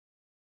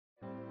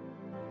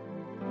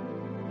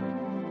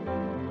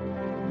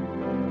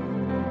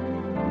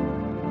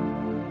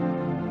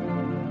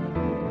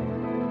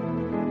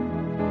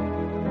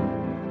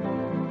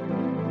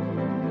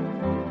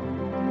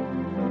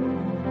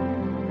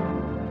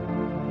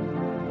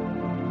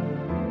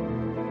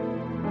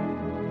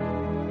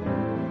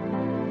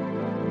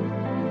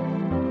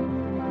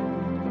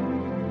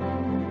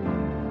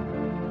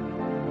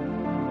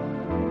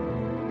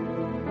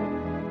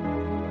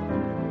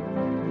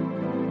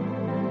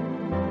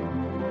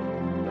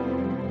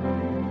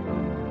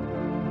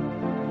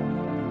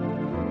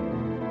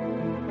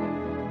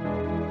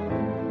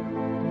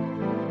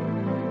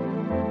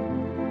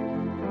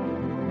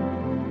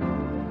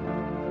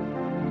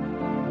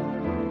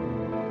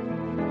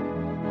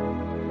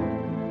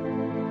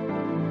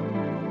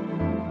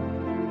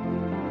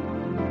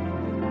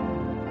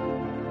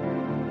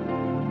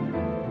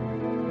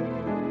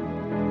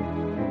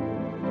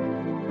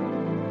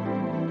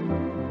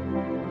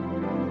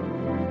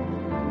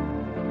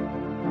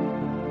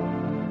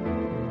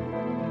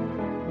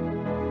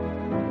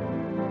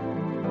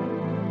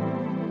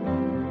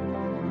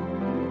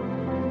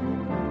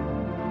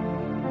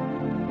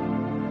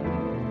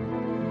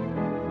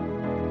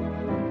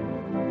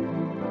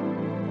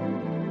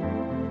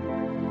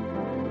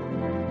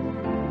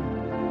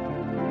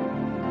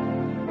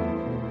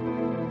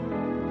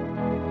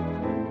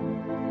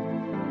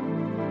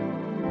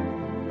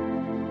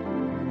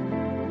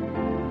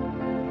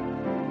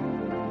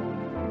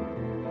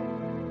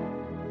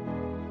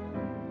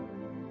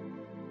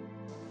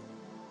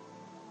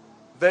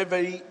Very,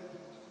 very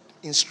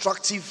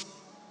instructive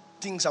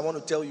things I want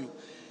to tell you.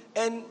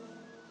 And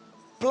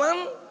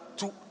plan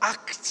to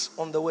act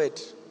on the word.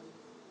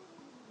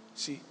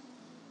 See,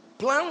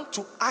 plan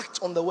to act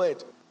on the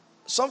word.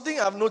 Something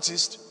I've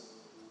noticed,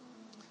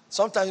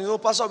 sometimes,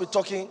 pastor will be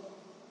talking.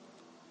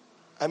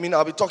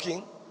 I'll be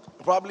talking.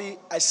 Probably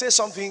I say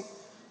something,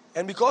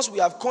 and because we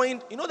have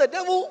coined, the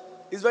devil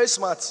is very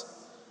smart.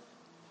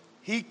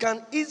 He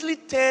can easily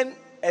turn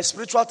a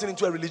spiritual thing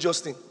into a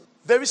religious thing.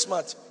 Very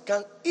smart.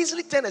 Can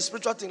easily turn a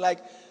spiritual thing. Like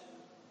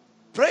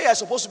prayer is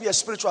supposed to be a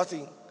spiritual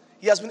thing.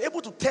 He has been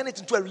able to turn it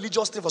into a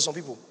religious thing for some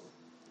people.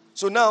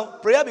 So now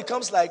prayer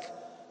becomes like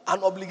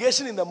an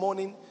obligation in the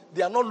morning.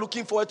 They are not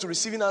looking forward to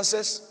receiving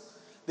answers.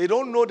 They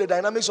don't know the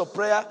dynamics of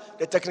prayer,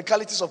 the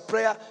technicalities of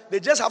prayer.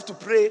 They just have to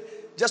pray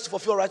just to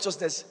fulfill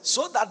righteousness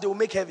so that they will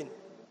make heaven.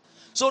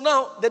 So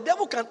now the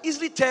devil can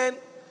easily turn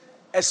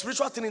a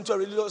spiritual thing into a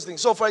religious thing.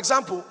 So for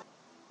example,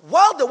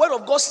 while the word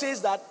of God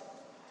says that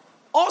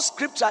all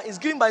scripture is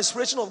given by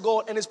inspiration of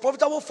God and is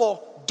profitable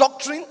for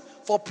doctrine,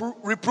 for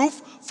reproof,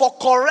 for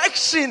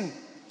correction.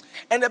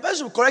 And the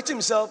person will correct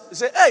himself and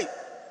say, hey,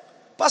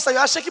 pastor, you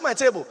are shaking my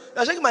table.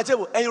 You are shaking my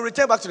table. And you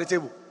return back to the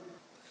table.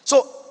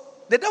 So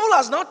the devil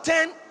has now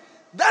turned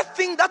that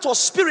thing that was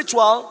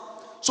spiritual,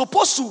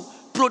 supposed to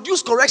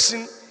produce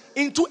correction,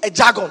 into a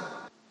jargon.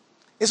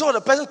 Instead of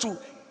the person to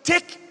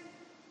take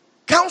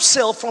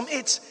counsel from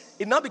it,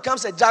 it now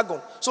becomes a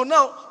jargon. So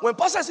now, when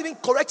pastor is even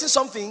correcting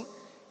something,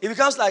 it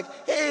becomes like,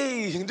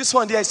 hey, this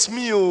one there is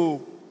me.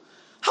 Oh.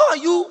 How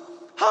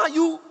are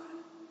you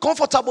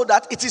comfortable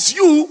that it is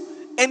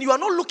you and you are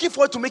not looking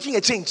forward to making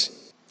a change?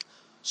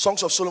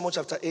 Songs of Solomon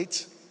chapter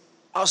 8.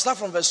 I'll start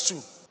from verse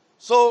 2.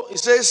 So it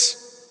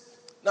says,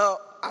 now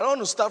I don't want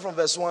to start from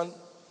verse 1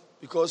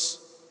 because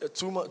there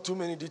are too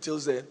many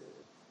details there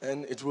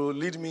and it will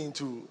lead me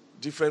into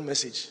different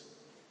message.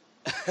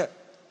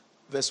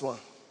 Verse 1.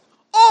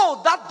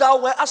 Oh, that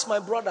thou were as my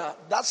brother,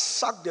 that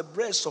sucked the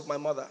breast of my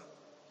mother.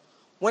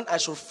 When I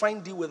should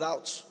find thee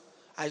without,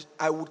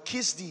 I would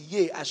kiss thee,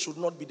 yea, I should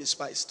not be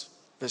despised.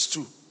 Verse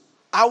 2.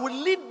 I will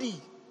lead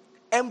thee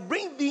and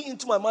bring thee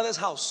into my mother's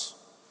house.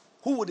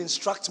 Who would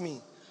instruct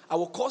me? I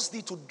will cause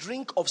thee to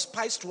drink of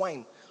spiced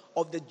wine,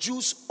 of the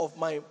juice of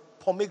my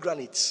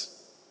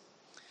pomegranates.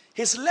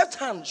 His left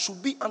hand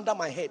should be under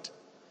my head,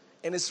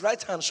 and his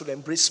right hand should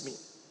embrace me.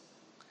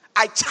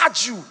 I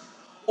charge you,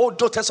 O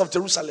daughters of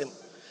Jerusalem,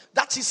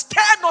 that he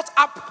stir not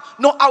up,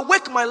 nor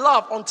awake my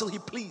love until he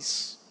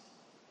please.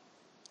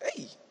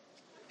 Hey,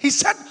 he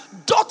said,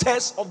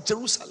 daughters of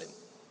Jerusalem,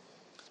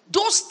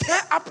 don't stir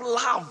up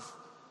love.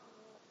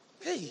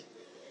 Hey,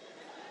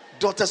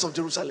 daughters of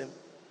Jerusalem.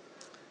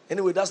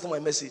 Anyway, that's not my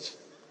message.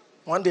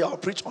 One day I'll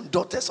preach on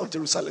daughters of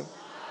Jerusalem.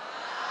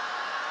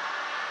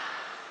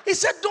 He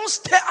said, don't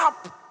stir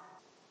up,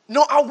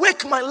 nor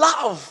awake my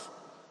love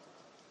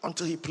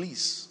until he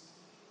please.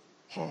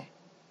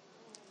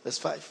 Verse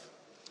 5.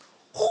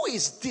 Who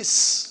is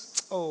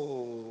this?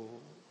 Oh,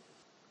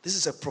 this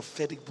is a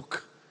prophetic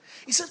book.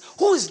 He said,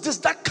 who is this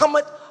that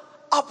cometh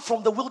up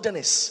from the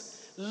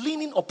wilderness,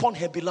 leaning upon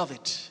her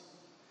beloved?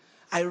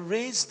 I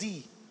raised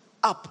thee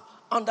up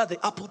under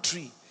the apple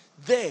tree.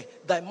 There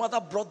thy mother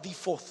brought thee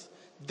forth.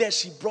 There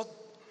she brought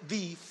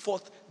thee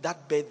forth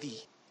that bare thee.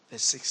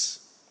 Verse 6.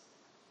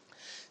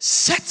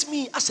 Set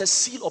me as a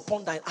seal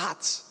upon thine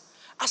heart,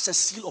 as a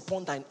seal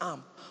upon thine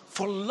arm.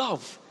 For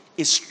love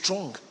is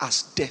strong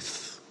as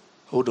death.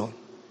 Hold on.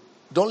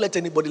 Don't let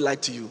anybody lie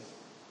to you.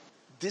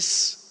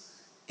 This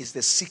is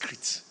the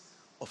secret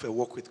of a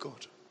walk with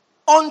God.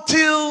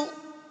 Until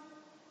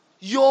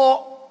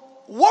your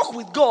walk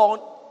with God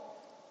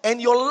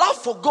and your love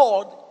for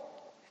God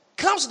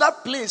comes to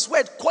that place where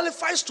it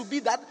qualifies to be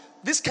that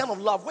this kind of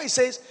love, where he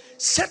says,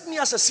 set me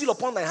as a seal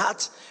upon thy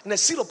heart and a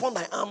seal upon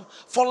thy arm,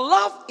 for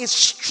love is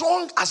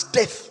strong as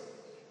death.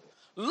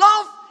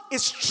 Love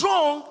is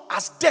strong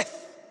as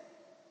death.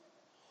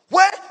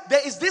 Where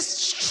there is this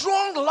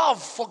strong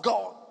love for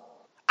God,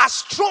 as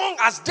strong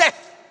as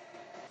death,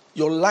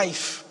 your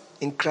life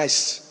in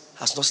Christ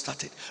has not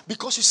started.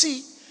 Because you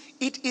see,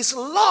 it is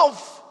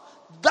love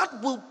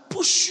that will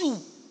push you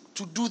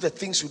to do the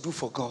things you do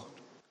for God.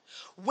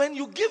 When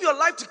you give your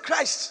life to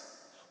Christ,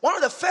 one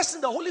of the first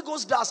things the Holy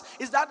Ghost does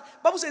is that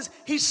the Bible says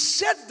he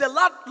shed the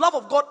love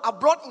of God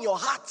abroad in your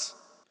heart.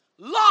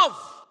 Love.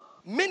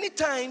 Many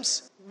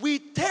times we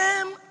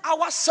term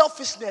our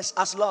selfishness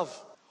as love.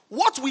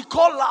 What we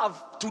call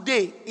love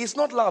today is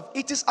not love.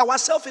 It is our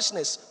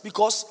selfishness.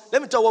 Because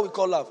let me tell you what we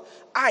call love.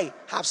 I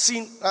have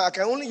seen, I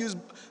can only use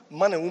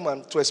man and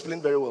woman to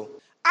explain very well.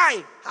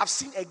 I have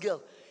seen a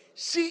girl.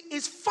 She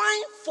is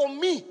fine for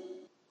me,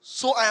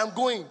 so I am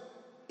going.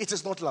 It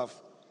is not love.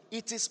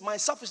 It is my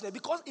selfishness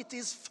because it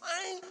is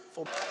fine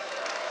for me.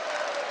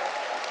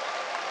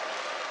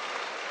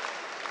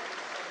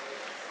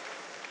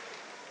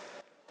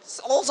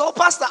 So,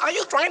 Pastor, are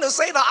you trying to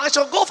say that I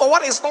shall go for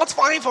what is not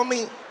fine for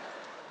me?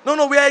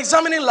 No, we are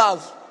examining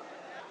love.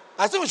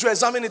 I think we should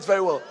examine it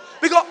very well.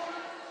 Because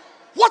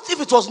what if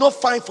it was not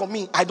fine for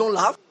me? I don't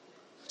love.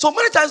 So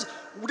many times,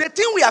 the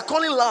thing we are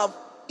calling love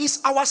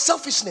is our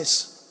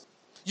selfishness.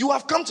 You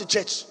have come to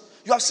church.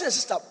 You have seen a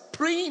sister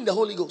praying in the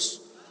Holy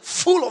Ghost,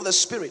 full of the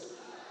Spirit.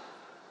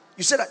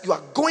 You said that you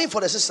are going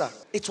for the sister.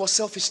 It was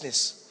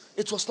selfishness.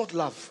 It was not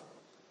love.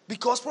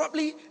 Because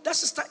probably that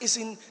sister is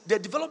in the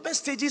development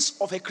stages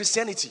of her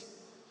Christianity.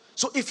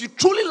 So if you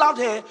truly loved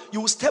her,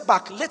 you will step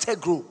back, let her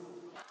grow.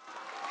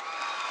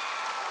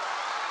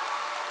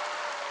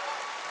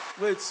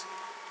 Wait.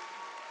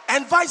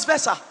 And vice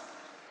versa.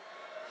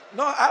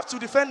 No, I have to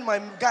defend my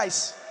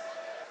guys.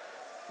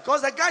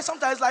 Because the guys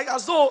sometimes like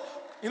as though,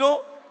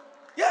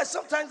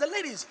 sometimes the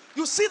ladies,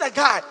 you see the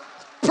guy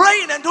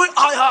praying and doing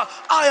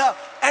ayah,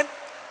 and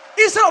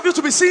instead of you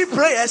to be seeing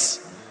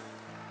prayers,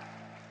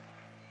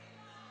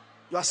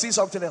 you are seeing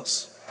something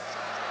else.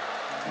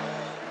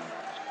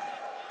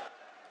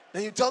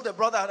 Then you tell the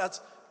brother that,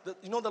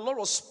 the Lord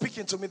was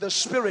speaking to me, the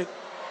Spirit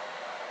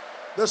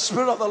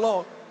of the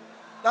Lord.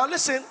 Now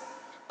listen,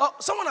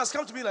 someone has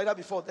come to me like that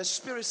before. The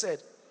Spirit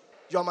said,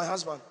 "You are my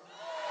husband."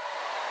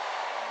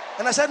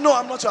 And I said, "No,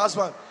 I'm not your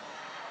husband."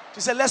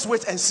 She said, "Let's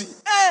wait and see."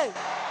 Hey!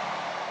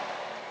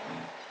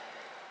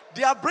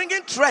 They are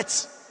bringing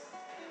threats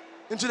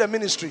into the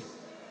ministry.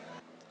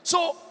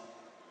 So,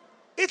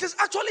 it is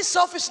actually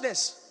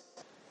selfishness.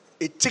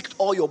 It ticked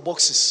all your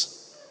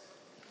boxes.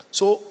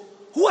 So,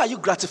 who are you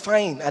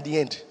gratifying at the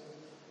end?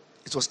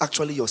 It was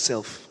actually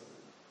yourself.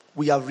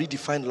 We have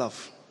redefined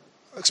love.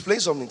 I'll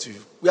explain something to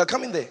you. We are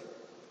coming there.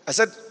 I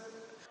said,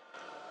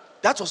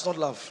 that was not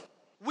love.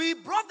 We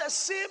brought the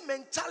same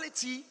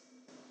mentality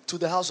to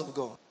the house of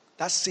God.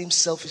 That same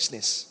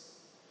selfishness.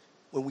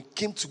 When we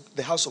came to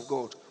the house of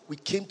God, we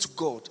came to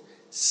God.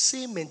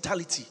 Same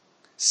mentality.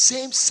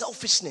 Same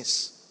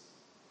selfishness.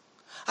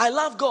 I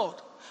love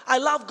God. I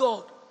love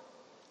God.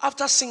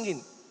 After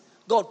singing,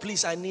 "God,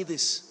 please, I need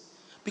this."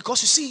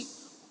 Because you see,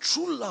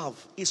 true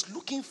love is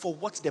looking for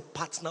what the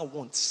partner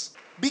wants.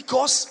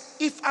 Because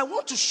if I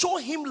want to show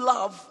him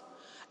love,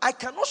 I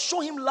cannot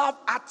show him love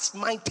at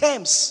my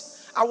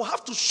terms. I will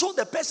have to show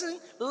the person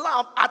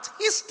love at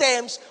his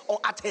terms or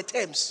at her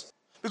terms.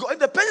 Because if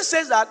the person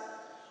says that,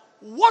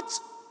 what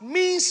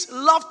means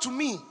love to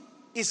me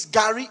is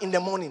Gary in the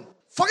morning.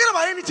 Forget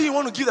about anything you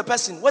want to give the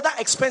person, whether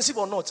expensive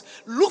or not.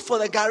 Look for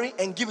the Gary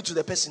and give it to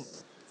the person.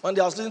 One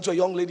day I was listening to a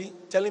young lady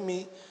telling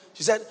me,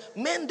 she said,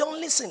 men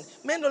don't listen.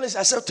 Men don't listen.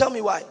 I said, tell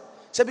me why. She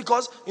said,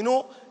 because,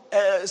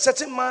 a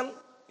certain man,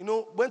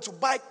 went to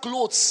buy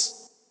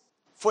clothes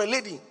for a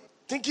lady,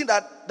 thinking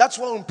that that's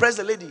what will impress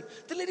the lady.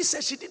 The lady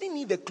said she didn't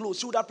need the clothes.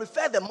 She would have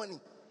preferred the money.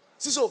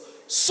 See, so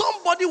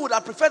somebody would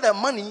have preferred the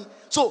money.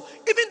 So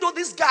even though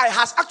this guy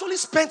has actually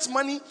spent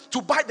money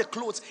to buy the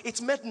clothes,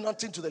 it meant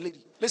nothing to the lady.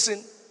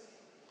 Listen.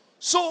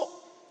 So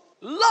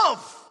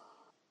love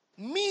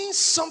means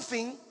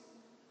something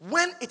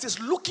when it is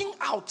looking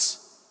out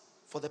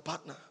for the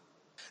partner.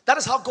 That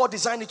is how God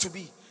designed it to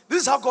be.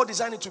 This is how God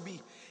designed it to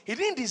be. He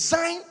didn't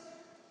design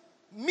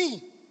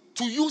me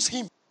to use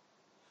him.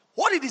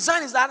 What he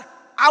designed is that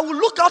I will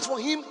look out for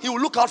him, he will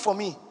look out for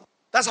me.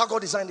 That's how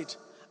God designed it.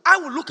 I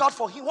will look out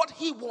for him, what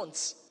he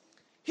wants.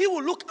 He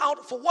will look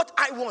out for what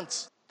I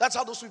want. That's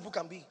how those people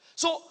can be.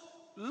 So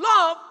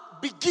love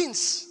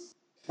begins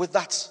with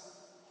that.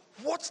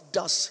 What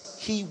does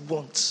he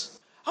want?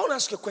 I want to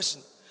ask you a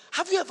question.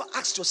 Have you ever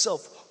asked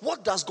yourself,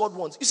 what does God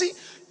want? You see,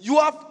 you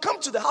have come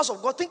to the house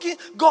of God thinking,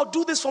 God,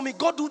 do this for me.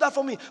 God, do that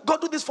for me. God,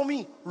 do this for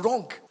me.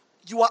 Wrong.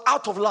 You are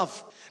out of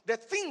love. The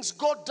things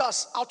God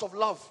does out of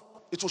love,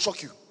 it will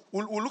shock you.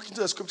 We'll look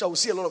into the scripture. We'll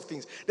see a lot of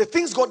things. The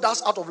things God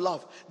does out of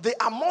love, they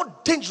are more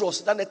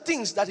dangerous than the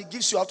things that he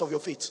gives you out of your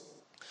faith.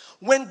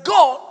 When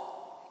God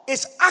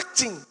is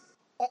acting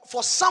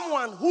for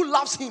someone who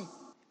loves him,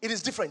 it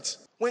is different.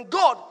 When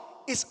God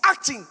is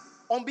acting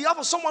on behalf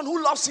of someone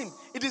who loves him,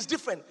 it is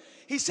different.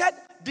 He said,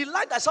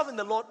 delight thyself in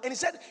the Lord. And he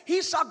said,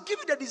 he shall give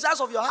you the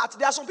desires of your heart.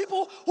 There are some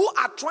people who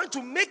are trying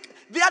to make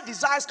their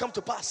desires come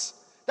to pass.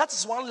 That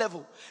is one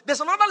level. There's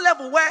another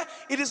level where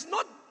it is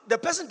not the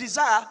person's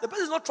desire. The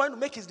person is not trying to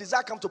make his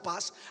desire come to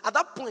pass. At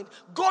that point,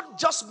 God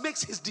just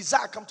makes his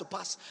desire come to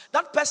pass.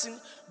 That person,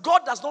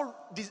 God does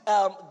not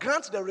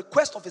grant the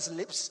request of his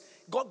lips.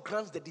 God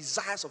grants the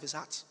desires of his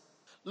heart.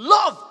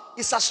 Love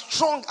is as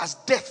strong as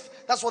death.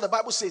 That's what the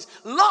Bible says.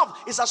 Love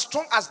is as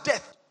strong as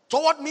death.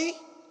 Toward me,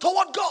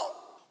 toward God.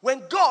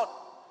 When God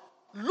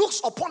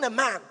looks upon a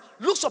man,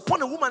 looks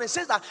upon a woman and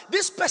says that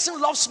this person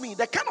loves me,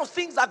 the kind of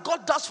things that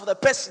God does for the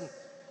person,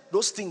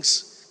 those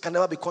things can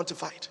never be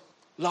quantified.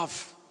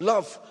 Love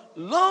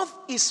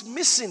is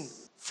missing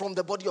from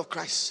the body of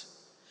Christ.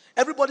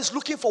 Everybody's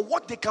looking for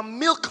what they can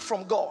milk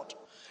from God.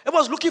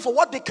 Everybody's looking for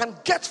what they can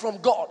get from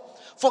God.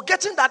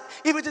 Forgetting that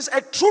if it is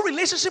a true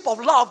relationship of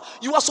love,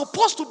 you are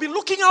supposed to be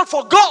looking out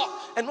for God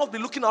and not be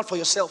looking out for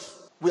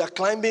yourself. We are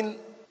climbing.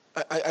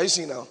 Are you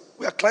seeing now?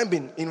 We are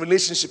climbing in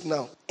relationship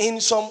now.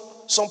 In some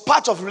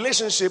part of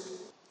relationship,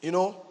 in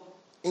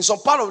some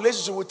part of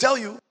relationship, we tell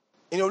you,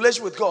 in your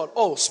relationship with God,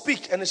 oh,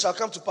 speak and it shall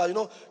come to pass.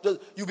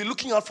 You'll be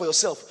looking out for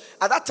yourself.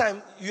 At that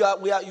time, we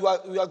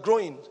are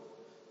growing.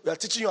 We are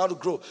teaching you how to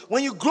grow.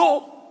 When you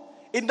grow,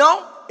 It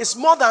now is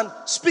more than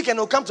speak and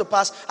it will come to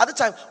pass. At the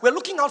time, we're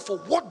looking out for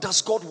what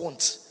does God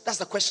want? That's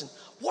the question.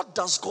 What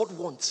does God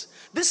want?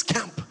 This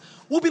camp,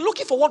 we'll be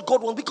looking for what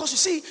God wants, because you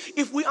see,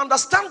 if we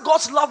understand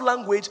God's love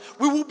language,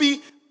 we will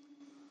be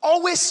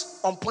always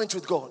on point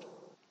with God.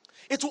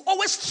 It will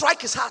always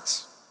strike his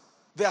heart.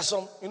 There are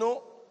some,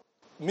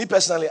 me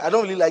personally, I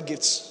don't really like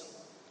gifts.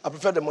 I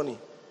prefer the money.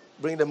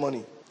 Bring the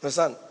money.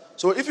 Understand?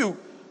 So if you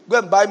go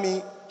and buy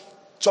me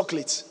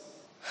chocolate,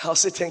 I'll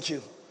say thank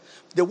you.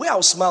 The way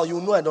I'll smile,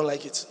 you'll know I don't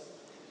like it.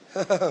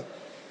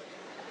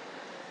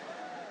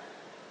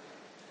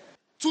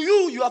 To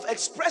you, you have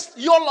expressed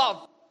your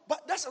love.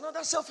 But that's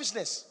another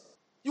selfishness.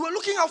 You were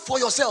looking out for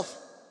yourself.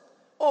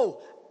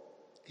 Oh,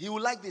 he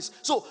will like this.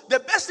 So the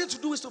best thing to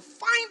do is to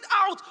find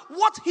out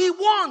what he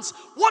wants.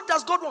 What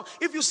does God want?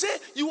 If you say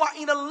you are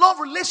in a love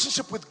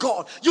relationship with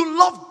God, you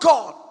love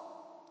God.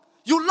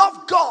 You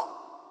love God.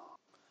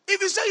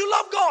 If you say you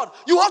love God,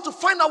 you have to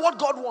find out what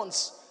God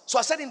wants. So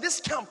I said in this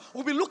camp,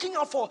 we'll be looking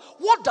out for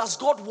what does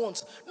God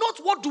want? Not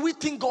what do we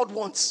think God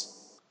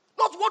wants.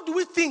 Not what do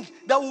we think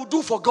that we'll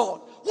do for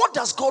God. What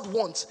does God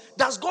want?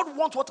 Does God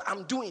want what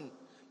I'm doing?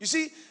 You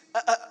see,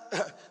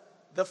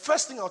 the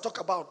first thing I'll talk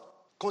about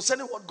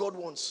concerning what God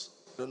wants.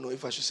 I don't know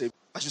if I should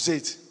say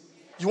it.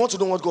 You want to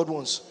know what God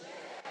wants?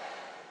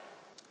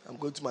 I'm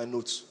going to my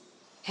notes.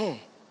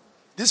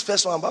 This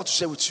first one I'm about to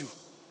share with you.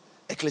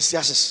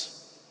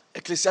 Ecclesiastes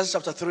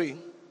chapter 3.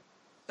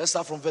 Let's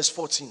start from verse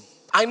 14.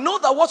 I know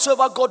that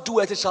whatsoever God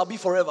doeth, it shall be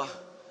forever.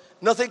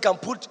 Nothing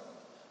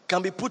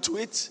can be put to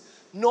it,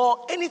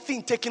 nor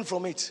anything taken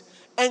from it.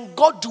 And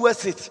God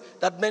doeth it,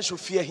 that men should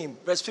fear him.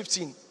 Verse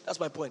 15. That's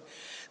my point.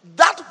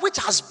 That which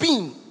has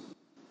been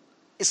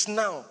is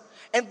now,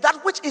 and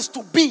that which is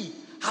to be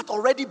hath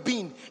already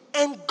been.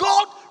 And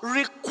God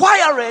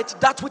requireth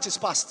that which is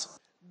past.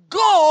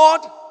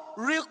 God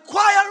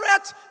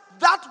requireth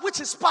that which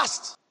is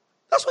past.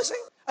 That's what he's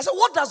saying. I said,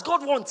 what does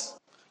God want?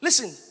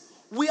 Listen,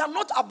 we are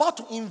not about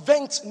to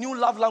invent new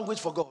love language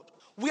for God.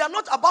 We are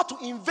not about to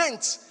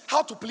invent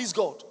how to please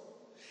God.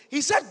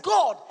 He said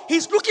God,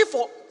 he's looking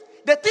for,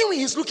 the thing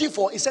he's looking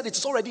for, he said it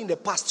is already in the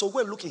past, so go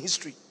and look in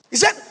history. He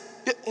said,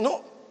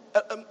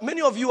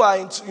 many of you are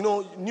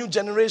into, new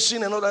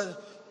generation and all that.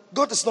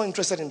 God is not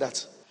interested in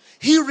that.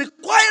 He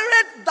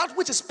required that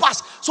which is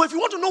past. So if you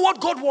want to know what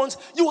God wants,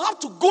 you have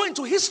to go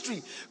into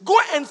history. Go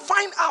and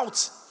find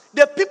out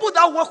the people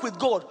that work with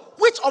God.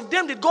 Which of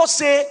them did God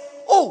say,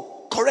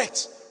 oh,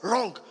 correct,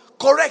 wrong,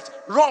 correct,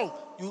 wrong.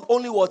 You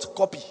only what?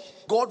 Copy.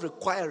 God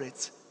required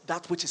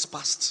that which is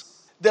past.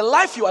 The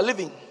life you are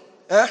living,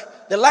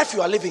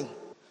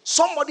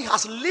 somebody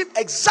has lived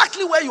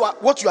exactly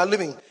what you are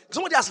living.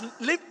 Somebody has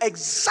lived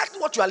exactly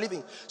what you are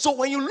living. So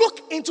when you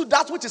look into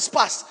that which is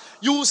past,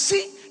 you will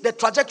see the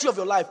trajectory of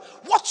your life.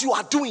 What you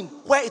are doing,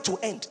 where it will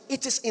end.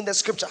 It is in the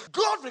scripture.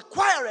 God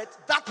required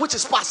that which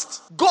is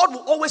past. God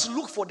will always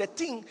look for the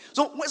thing.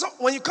 So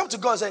when you come to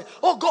God and say,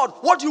 oh God,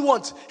 what do you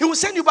want? He will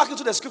send you back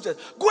into the scriptures.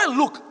 Go and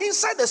look.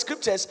 Inside the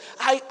scriptures,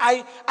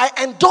 I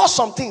endorsed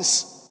some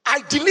things.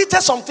 I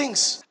deleted some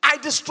things. I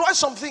destroyed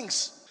some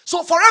things.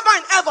 So forever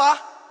and ever,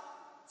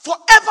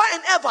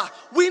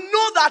 we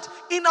know that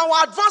in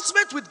our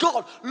advancement with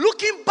God,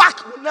 looking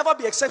back will never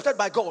be accepted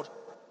by God.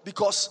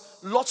 Because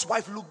Lot's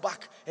wife looked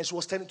back and she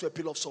was turned into a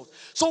pillar of salt.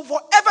 So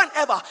forever and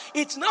ever,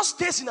 it now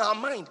stays in our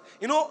mind.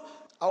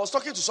 I was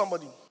talking to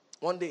somebody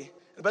one day.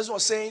 The person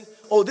was saying,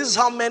 oh, this is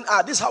how men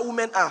are. This is how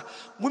women are.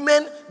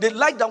 Women, they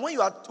like that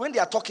when they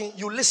are talking,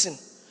 you listen.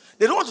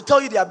 They don't want to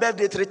tell you their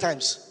birthday 3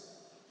 times.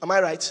 Am I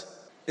right?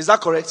 Is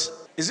that correct?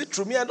 Is it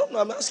true? Me, I don't know.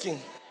 I'm asking.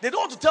 They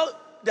don't want to tell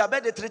their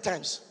birthday 3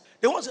 times.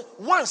 They want to say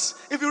once.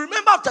 If you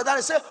remember after that,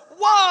 they say,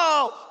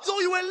 wow, so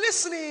you were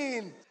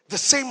listening. The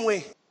same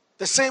way.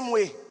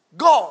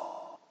 God,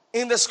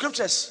 in the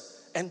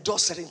scriptures,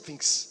 endorsed certain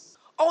things.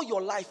 All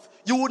your life,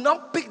 you will now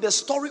pick the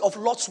story of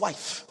Lot's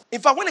wife.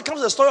 In fact, when it comes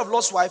to the story of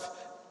Lot's wife,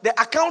 the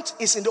account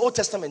is in the Old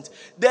Testament.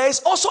 There is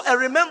also a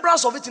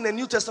remembrance of it in the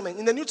New Testament.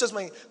 In the New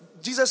Testament,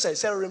 Jesus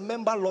said,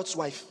 remember Lot's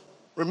wife.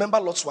 Remember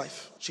Lot's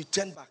wife. She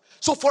turned back.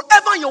 So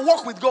forever in your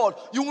walk with God,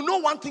 you will know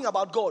one thing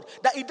about God.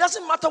 That it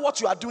doesn't matter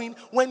what you are doing.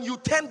 When you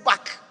turn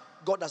back,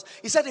 God does.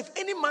 He said, if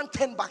any man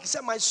turn back, he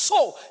said, my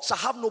soul shall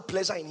have no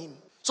pleasure in him.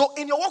 So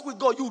in your walk with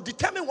God, you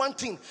determine one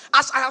thing.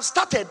 As I have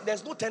started,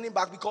 there's no turning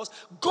back, because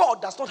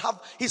God does not have,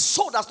 his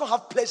soul does not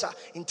have pleasure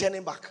in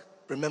turning back.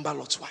 Remember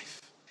Lot's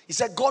wife. He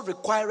said, God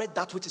required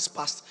that which is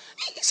past.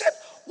 He said,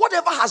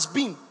 whatever has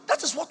been,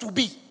 that is what will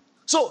be.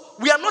 So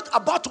we are not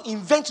about to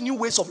invent new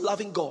ways of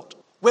loving God.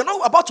 We're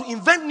not about to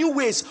invent new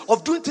ways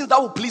of doing things that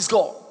will please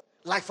God.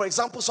 Like, for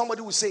example,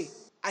 somebody will say,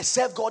 I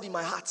serve God in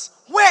my heart.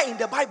 Where in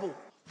the Bible?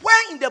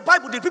 Where in the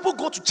Bible did people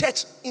go to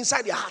church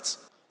inside their hearts?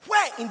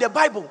 Where in the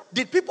Bible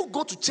did people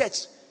go to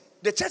church?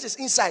 The church is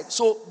inside,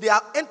 so they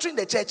are entering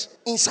the church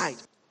inside.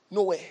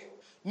 Nowhere.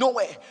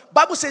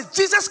 Bible says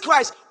Jesus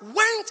Christ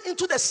went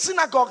into the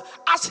synagogue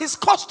as his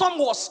custom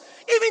was.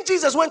 Even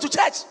Jesus went to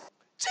church.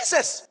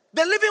 Jesus,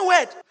 the living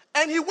word.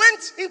 And he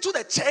went into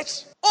the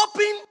church,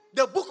 opened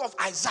the book of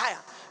Isaiah.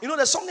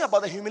 There's something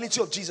about the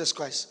humility of Jesus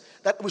Christ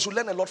that we should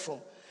learn a lot from.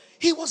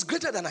 He was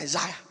greater than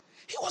Isaiah.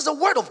 He was the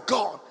word of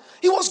God.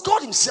 He was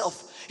God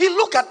himself. He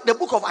looked at the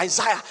book of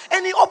Isaiah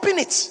and he opened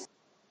it.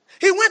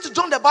 He went to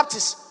John the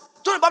Baptist.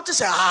 John the Baptist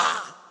said,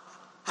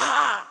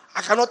 I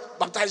cannot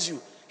baptize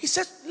you. He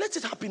said, let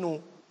it happen,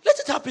 oh. Let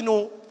it happen,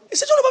 oh. He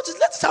said, John the Baptist,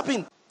 let it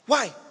happen.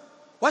 Why?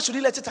 Why should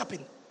he let it happen?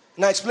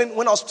 And I explained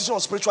when I was teaching on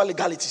spiritual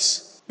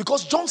legalities.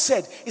 Because John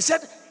said, he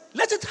said,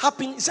 let it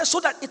happen. He said, so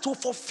that it will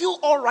fulfill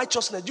all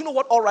righteousness. Do you know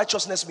what all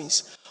righteousness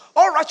means?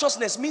 All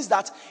righteousness means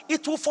that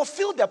it will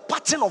fulfill the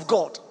pattern of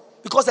God.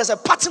 Because there's a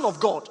pattern of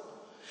God.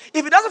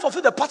 If it doesn't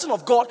fulfill the pattern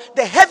of God,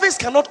 the heavens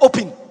cannot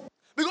open.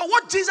 Because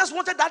what Jesus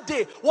wanted that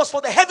day was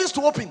for the heavens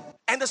to open.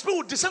 And the Spirit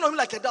would descend on him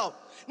like a dove.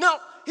 Now,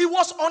 he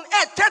was on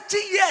earth 30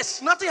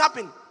 years. Nothing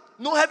happened.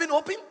 No heaven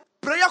open.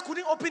 Prayer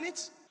couldn't open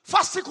it.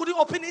 Fasting couldn't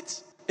open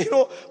it. You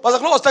know, Pastor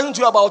Claude was talking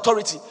to you about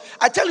authority.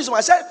 I tell you something.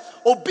 I said,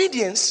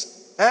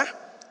 obedience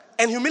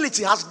and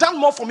humility has done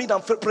more for me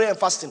than prayer and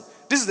fasting.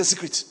 This is the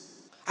secret.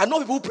 I know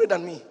people who pray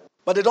than me,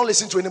 but they don't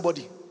listen to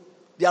anybody.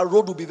 Their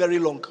road will be very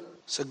long.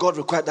 So God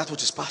required that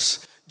which is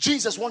past.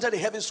 Jesus wanted the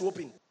heavens to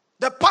open.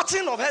 The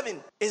pattern of heaven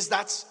is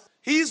that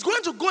he is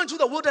going to go into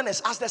the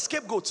wilderness as the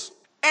scapegoat.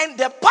 And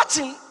the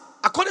pattern,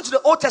 according to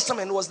the Old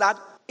Testament, was that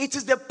it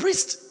is the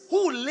priest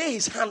who will lay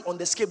his hand on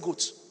the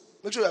scapegoat.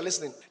 Make sure you are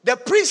listening. The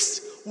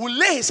priest will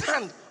lay his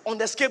hand on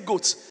the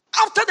scapegoat.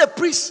 After the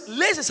priest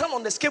lays his hand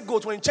on the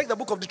scapegoat, when you check the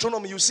book of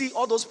Deuteronomy, you see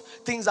all those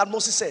things that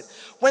Moses said.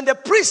 When the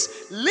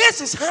priest lays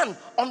his hand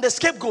on the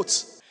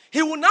scapegoat,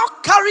 he will now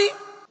carry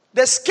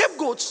the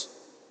scapegoat.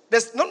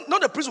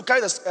 Not the priest will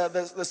carry the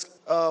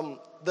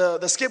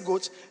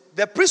scapegoat.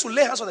 The priest will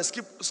lay hands on the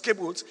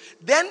scapegoat.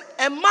 Then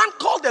a man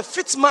called the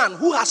fifth man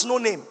who has no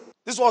name.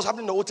 This is what was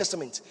happening in the Old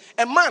Testament.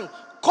 A man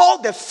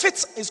called the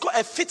fifth, it's called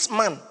a fifth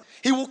man.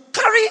 He will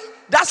carry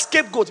that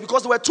scapegoat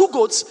because there were two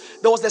goats.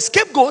 There was the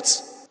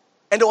scapegoat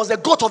and there was the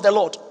goat of the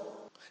Lord.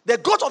 The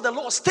goat of the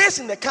Lord stays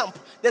in the camp.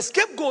 The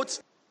scapegoat,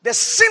 the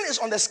sin is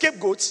on the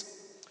scapegoat.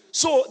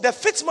 So the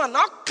fifth man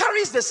now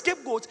carries the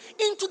scapegoat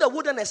into the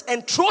wilderness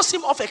and throws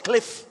him off a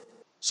cliff.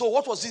 So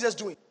what was Jesus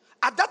doing?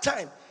 At that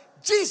time,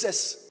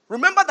 Jesus,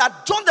 remember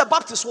that John the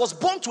Baptist was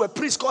born to a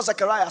priest called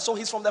Zechariah. So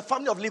he's from the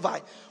family of Levi,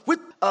 which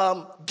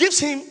gives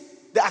him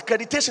the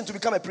accreditation to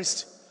become a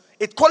priest.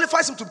 It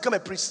qualifies him to become a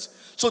priest.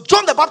 So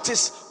John the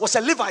Baptist was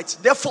a Levite,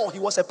 therefore he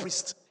was a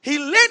priest. He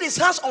laid his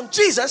hands on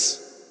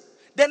Jesus.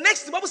 The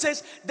next, the Bible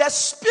says, the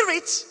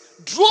Spirit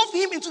drove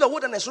him into the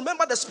wilderness.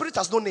 Remember, the Spirit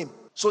has no name.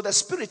 So the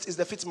Spirit is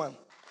the fifth man.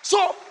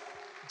 So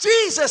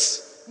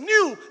Jesus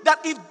knew that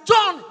if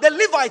John the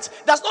Levite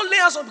does not lay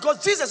hands on,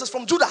 because Jesus is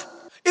from Judah,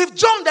 if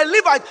John the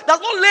Levite does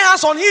not lay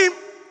hands on him,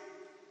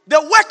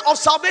 the work of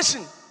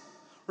salvation.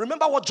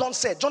 Remember what John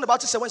said. John the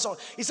Baptist said,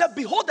 he said,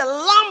 behold the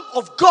Lamb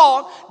of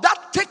God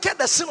that taketh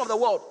the sin of the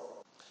world.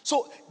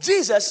 So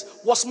Jesus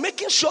was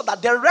making sure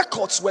that the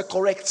records were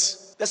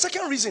correct. The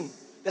second reason,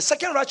 the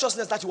second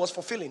righteousness that he was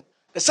fulfilling,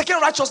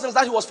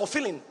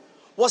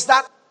 was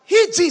that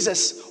he,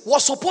 Jesus,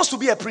 was supposed to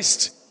be a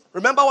priest.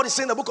 Remember what he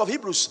said in the book of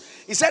Hebrews.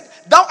 He said,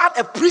 thou art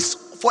a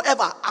priest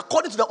forever,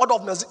 according to the order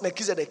of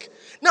Melchizedek.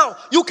 Now,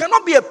 you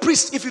cannot be a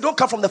priest if you don't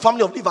come from the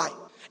family of Levi.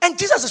 And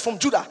Jesus is from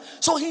Judah.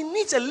 So he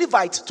needs a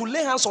Levite to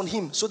lay hands on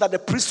him so that the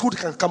priesthood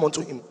can come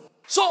unto him.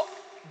 So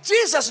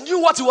Jesus knew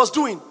what he was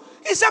doing.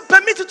 He said,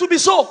 permit it to be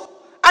so.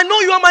 I know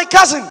you are my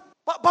cousin,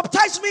 but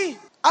baptize me.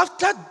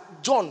 After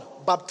John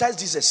baptized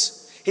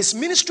Jesus, his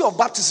ministry of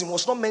baptism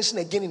was not mentioned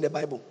again in the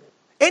Bible.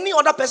 Any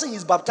other person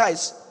he's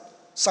baptized,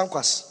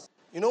 sankwas.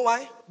 You know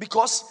why?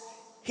 Because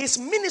his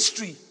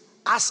ministry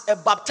as a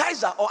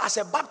baptizer or as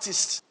a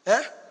Baptist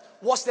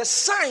was the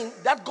sign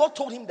that God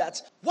told him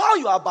that while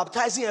you are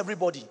baptizing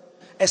everybody,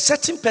 a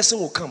certain person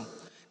will come.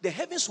 The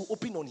heavens will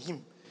open on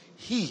him.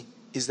 He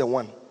is the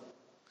one.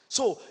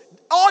 So,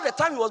 all the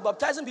time he was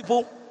baptizing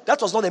people, that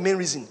was not the main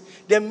reason.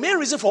 The main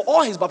reason for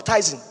all his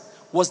baptizing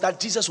was that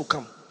Jesus would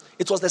come.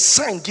 It was the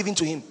sign given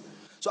to him.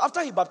 So,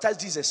 after he baptized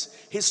Jesus,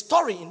 his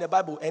story in the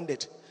Bible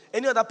ended.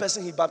 Any other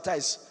person he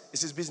baptized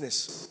is his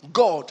business.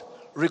 God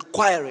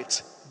required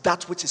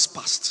that which is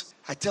past.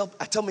 I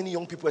tell many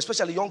young people,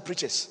 especially young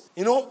preachers,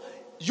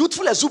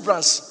 youthful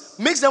exuberance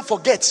makes them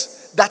forget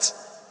that,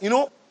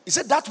 he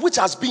said that which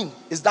has been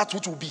is that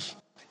which will be.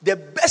 The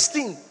best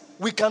thing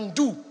we can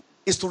do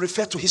is to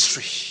refer to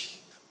history.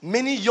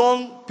 Many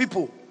young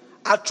people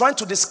are trying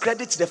to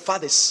discredit the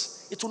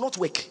fathers. It will not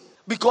work.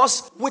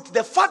 Because with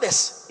the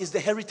fathers is the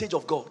heritage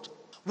of God.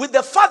 With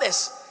the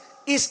fathers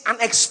is an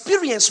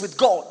experience with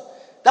God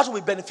that will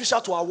be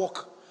beneficial to our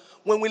work.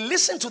 When we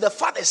listen to the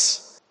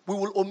fathers, we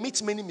will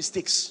omit many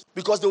mistakes.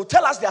 Because they will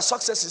tell us their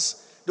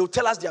successes, they will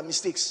tell us their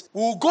mistakes.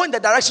 We will go in the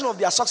direction of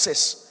their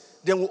success,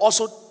 then we'll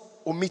also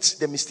omit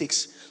the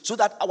mistakes. So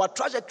that our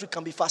trajectory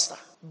can be faster.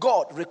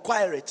 God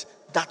required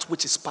that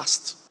which is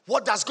past.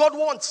 What does God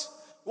want?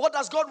 What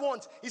does God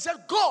want? He said,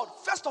 God,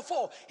 first of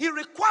all, he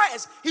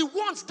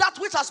wants that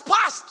which has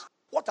passed.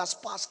 What has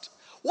passed?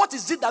 What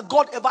is it that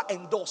God ever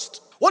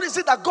endorsed? What is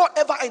it that God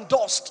ever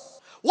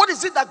endorsed? What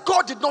is it that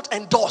God did not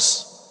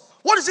endorse?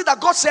 What is it that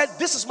God said,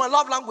 this is my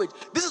love language,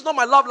 this is not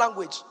my love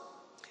language?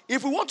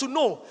 If we want to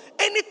know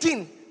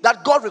anything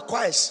that God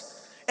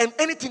requires and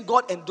anything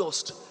God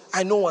endorsed,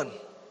 I know one.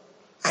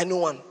 I know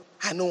one.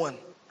 I know one.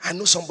 I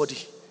know somebody.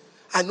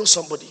 I know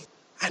somebody.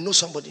 I know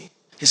somebody.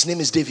 His name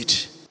is David.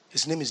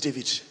 His name is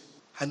David.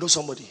 I know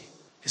somebody.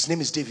 His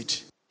name is David.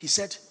 He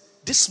said,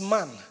 this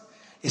man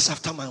is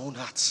after my own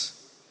heart.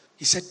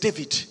 He said,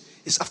 David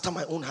is after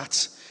my own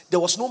heart. There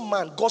was no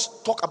man God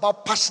talked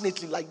about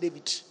passionately like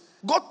David.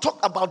 God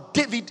talked about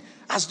David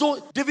as though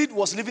David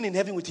was living in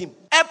heaven with him.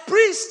 A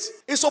priest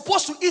is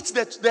supposed to eat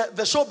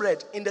the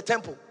showbread in the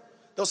temple.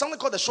 There was something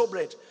called the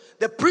showbread.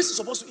 The priest is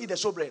supposed to eat the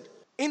showbread.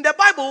 In the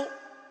Bible,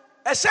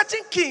 a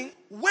certain king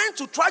went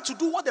to try to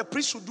do what the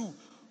priest should do.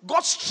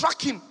 God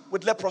struck him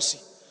with leprosy.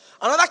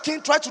 Another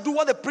king tried to do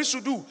what the priest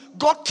should do.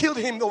 God killed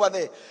him over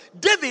there.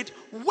 David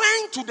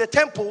went to the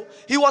temple.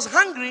 He was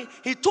hungry.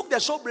 He took the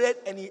showbread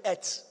and he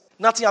ate.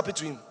 Nothing happened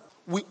to him.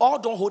 We all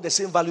don't hold the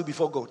same value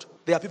before God.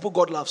 There are people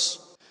God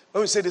loves.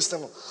 When we say this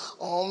thing,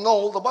 oh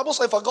no, the Bible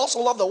says, for God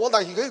so loved the world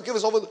that he gave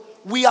his over.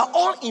 We are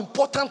all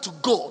important to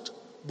God,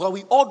 but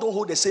we all don't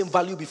hold the same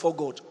value before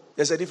God.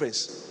 There's a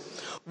difference.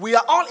 We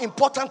are all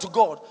important to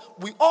God.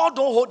 We all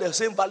don't hold the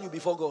same value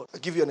before God. I'll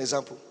give you an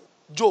example.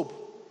 Job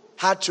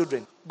had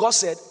children. God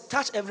said,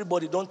 touch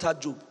everybody, don't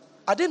touch Job.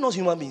 Are they not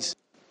human beings?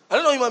 Are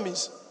they not human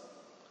beings?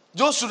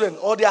 Those children,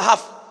 or they are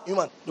half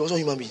human. Those are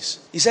human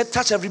beings. He said,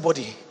 touch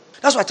everybody.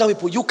 That's why I tell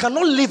people, you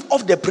cannot live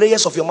off the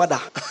prayers of your mother.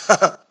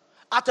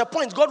 At a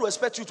point, God will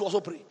expect you to also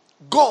pray.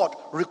 God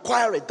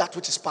required that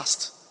which is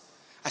past.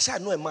 I said,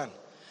 I know a man.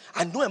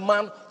 I know a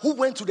man who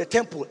went to the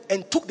temple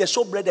and took the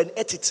showbread and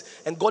ate it,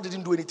 and God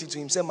didn't do anything to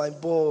him. He said, my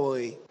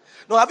boy.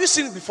 No, have you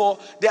seen it before?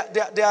 They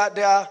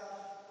are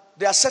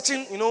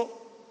certain,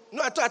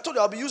 I told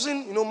you I'll be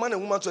using, man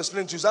and woman to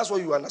explain to you. That's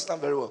what you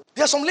understand very well.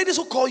 There are some ladies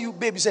who call you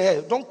baby. Say,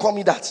 hey, don't call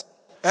me that.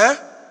 Eh?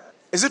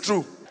 Is it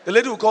true? The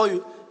lady will call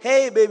you,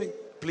 hey, baby.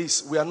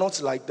 Please, we are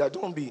not like that.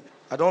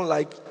 I don't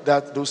like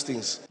those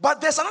things. But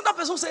there's another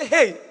person who say,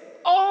 hey,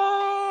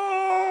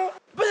 oh.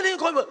 The person didn't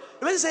call you.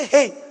 The person say,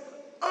 hey,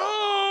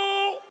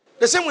 oh.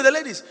 The same with the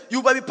ladies.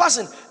 You might be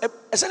passing.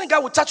 A certain guy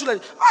will touch you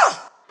like,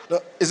 ah.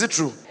 No, is it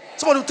true?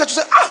 Somebody will touch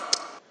you say,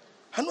 ah.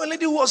 I know a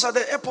lady who was at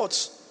the airport.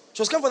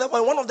 She was coming for that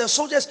point. One of the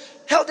soldiers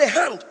held her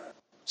hand.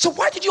 So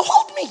why did you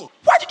hold me?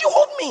 Why did you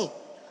hold me?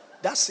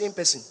 That same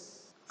person.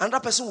 Another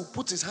person will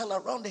put his hand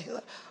around the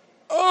head.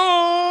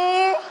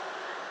 Oh.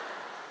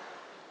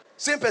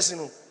 Same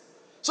person.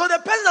 So the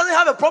person doesn't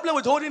have a problem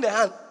with holding the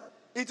hand.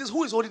 It is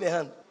who is holding the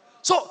hand.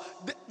 So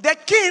the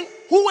king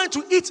who went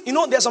to eat, there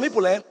are some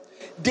people,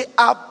 they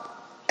are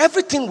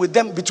everything with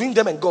them, between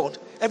them and God.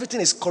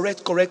 Everything is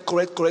correct.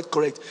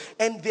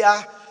 And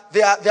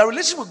their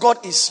relationship with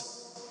God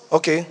is,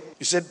 okay,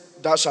 you said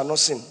thou shalt not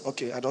sin.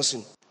 Okay, I don't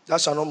sin. Thou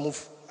shalt not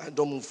move. I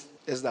don't move.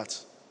 There's that.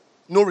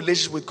 No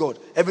relationship with God.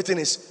 Everything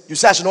is, you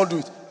say I should not do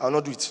it. I will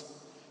not do it.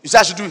 You say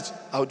I should do it.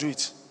 I will do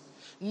it.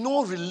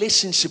 No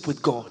relationship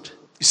with God.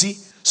 You see?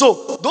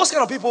 So, those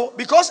kind of people,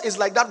 because it's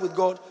like that with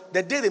God,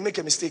 the day they make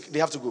a mistake, they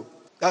have to go.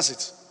 That's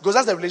it. Because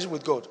that's the relationship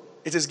with God.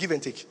 It is give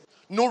and take.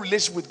 No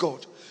relationship with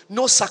God.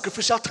 No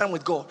sacrificial time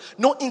with God.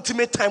 No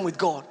intimate time with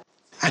God.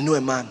 I know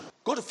a man.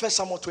 Go to 1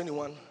 Samuel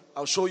 21.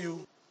 I'll show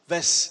you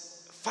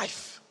verse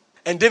 5.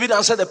 And David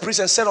answered the priest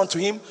and said unto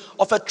him,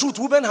 of a truth,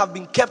 women have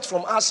been kept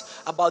from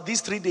us about these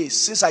 3 days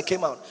since I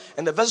came out.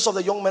 And the vessels of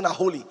the young men are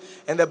holy.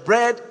 And the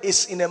bread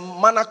is in a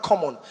manner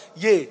common.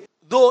 Yea,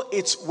 though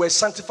it were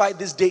sanctified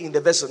this day in the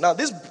vessel. Now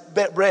this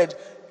bread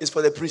is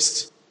for the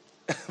priest.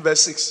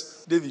 Verse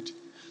 6, David.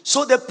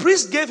 So the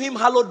priest gave him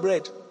hallowed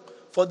bread.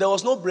 For there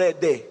was no bread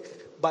there,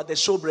 but the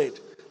showbread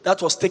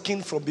that was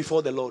taken from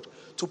before the Lord,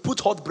 to put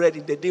hot bread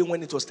in the day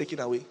when it was taken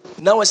away.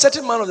 Now a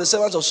certain man of the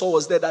servants of Saul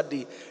was there that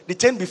day,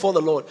 detained before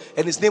the Lord,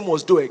 and his name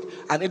was Doeg,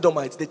 an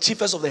Edomite, the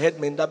chiefest of the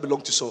headmen that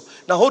belonged to Saul.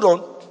 Now hold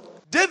on.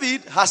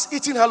 David has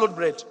eaten hallowed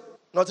bread.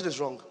 Nothing is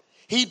wrong.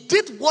 He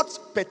did what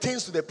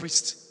pertains to the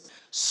priest.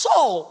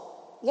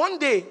 Saul one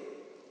day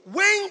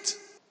went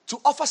to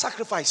offer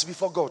sacrifice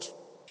before God.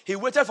 He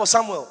waited for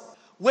Samuel.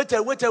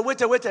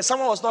 Waited.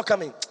 Samuel was not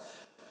coming.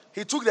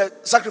 He took the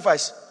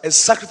sacrifice and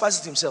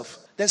sacrificed it himself.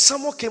 Then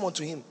Samuel came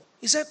unto him.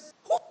 He said,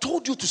 who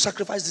told you to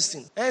sacrifice this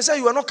thing? And he said,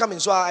 you are not coming,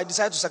 so I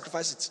decided to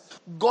sacrifice it.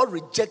 God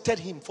rejected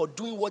him for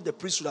doing what the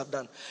priest should have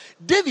done.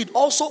 David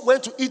also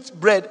went to eat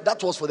bread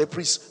that was for the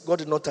priest. God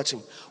did not touch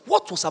him.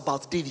 What was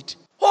about David?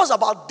 What was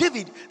about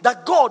David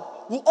that God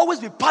will always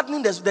be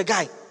pardoning the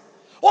guy?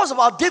 What was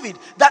about David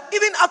that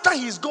even after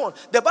he is gone,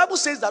 the Bible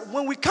says that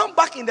when we come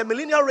back in the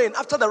millennial reign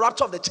after the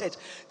rapture of the church,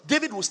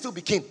 David will still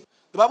be king.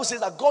 The Bible says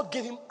that God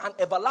gave him an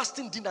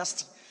everlasting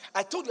dynasty.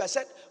 I told you, I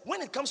said,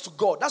 when it comes to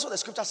God, that's what the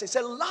scripture says. It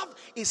said, love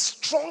is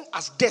strong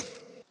as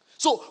death.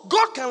 So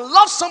God can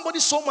love somebody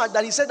so much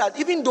that he said that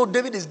even though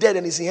David is dead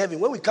and is in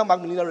heaven, when we come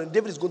back millennial reign,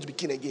 David is going to be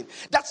king again.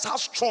 That's how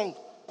strong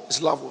his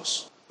love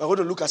was. We're going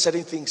to look at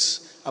certain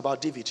things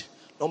about David.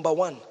 Number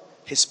one,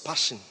 his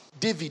passion.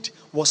 David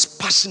was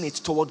passionate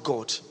toward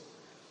God.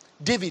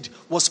 David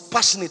was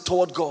passionate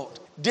toward God.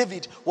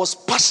 David was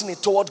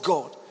passionate toward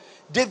God.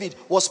 David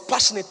was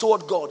passionate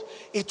toward God.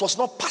 It was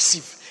not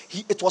passive.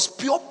 It was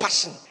pure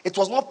passion. It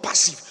was not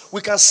passive.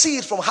 We can see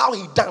it from how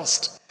he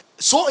danced.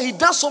 So he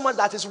danced so much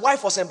that his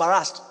wife was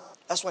embarrassed.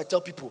 That's why I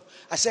tell people.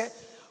 I say,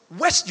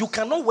 you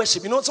cannot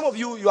worship. Some of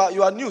you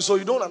are new, so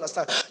you don't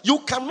understand. You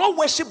cannot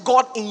worship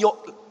God in your.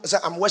 I say,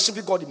 I'm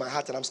worshiping God in my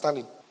heart, and I'm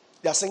standing.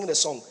 They are singing a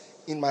song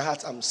in my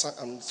heart. I'm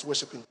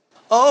worshiping.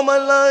 All my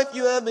life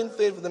you have been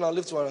faithful. Then I'll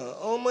lift one hand.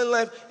 All my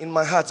life in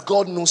my heart.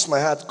 God knows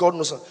my heart. God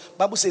knows.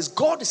 Bible says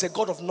God is a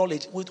God of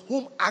knowledge with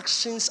whom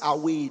actions are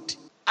weighed.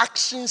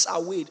 Actions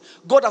are weighed.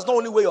 God does not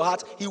only weigh your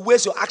heart, he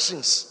weighs your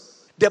actions.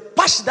 The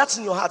passion that's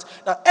in your heart.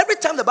 Now, every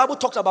time the Bible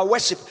talks about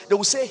worship, they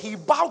will say he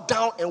bowed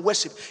down and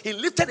worshiped. He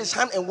lifted his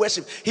hand and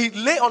worshiped. He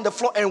lay on the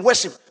floor and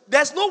worshiped.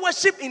 There's no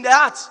worship in the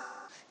heart.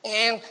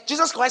 And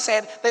Jesus Christ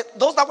said that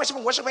those that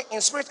worship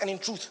in spirit and in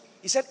truth.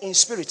 He said in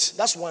spirit.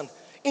 That's one.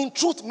 In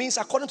truth means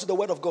according to the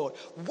word of God.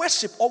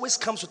 Worship always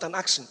comes with an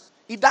action.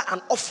 Either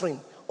an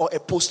offering or a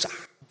posture.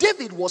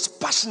 David was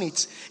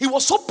passionate. He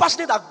was so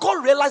passionate that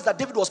God realized that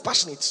David was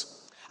passionate.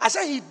 I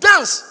said he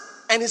danced.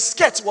 And his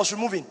skirt was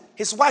removing.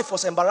 His wife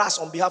was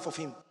embarrassed on behalf of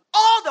him.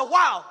 All the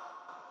while,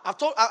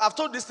 I've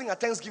told this thing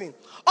at Thanksgiving.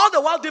 All the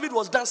while David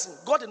was dancing,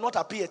 God did not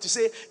appear to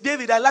say,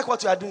 David, I like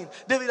what you are doing.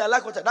 David, I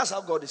like what you are doing. That's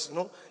how God is,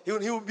 He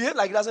will behave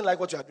like he doesn't like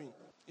what you are doing.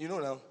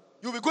 Now.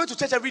 You'll be going to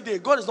church every day.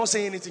 God is not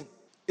saying anything.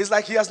 It's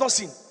like he has not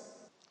seen.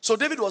 So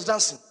David was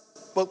dancing.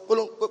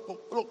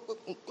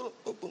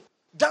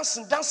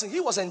 Dancing. He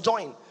was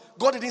enjoying.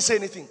 God didn't say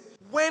anything.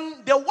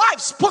 When the wife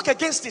spoke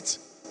against it,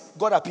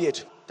 God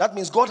appeared. That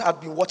means God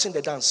had been watching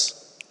the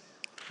dance.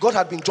 God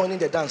had been joining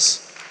the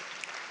dance.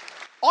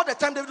 All the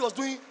time David was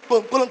doing,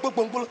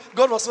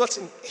 God was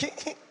watching.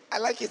 I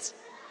like it.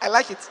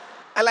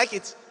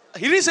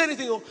 He didn't say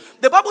anything.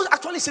 The Bible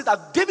actually says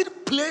that David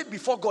played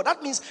before God.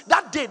 That means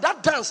that day,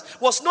 that dance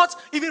was not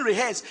even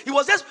rehearsed. He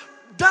was just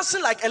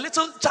dancing like a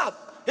little child.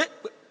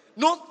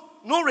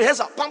 No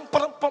rehearsal.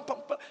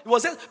 It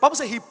was just, Bible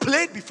says he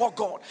played before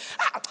God.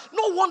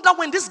 No wonder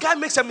when this guy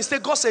makes a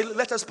mistake, God said,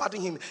 let us pardon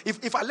him.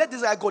 If I let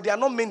this guy go, there are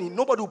not many.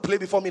 Nobody will play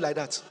before me like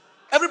that.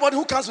 Everybody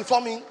who comes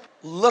before me,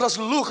 let us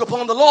look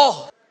upon the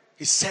Lord.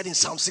 He said in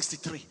Psalm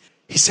 63,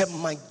 he said,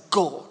 my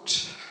God,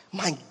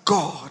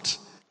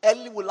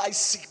 early will I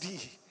seek thee.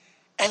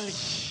 Early.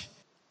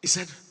 He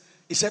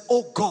said,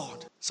 oh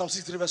God. Psalm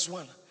 63 verse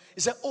 1.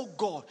 He said, oh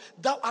God,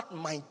 thou art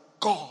my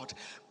God.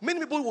 Many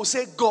people will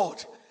say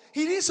God.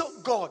 He didn't say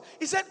God.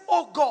 He said,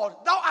 oh God,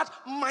 thou art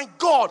my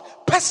God.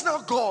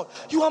 Personal God.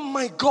 You are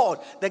my God.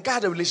 The guy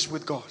had a relationship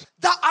with God.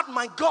 Thou art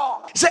my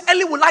God. He said,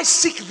 early will I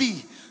seek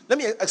thee. Let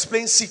me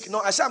explain seek.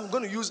 No, I said I'm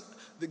going to use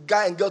the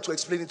guy and girl to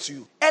explain it to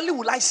you. Early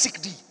will I seek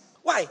thee.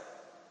 Why?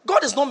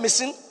 God is not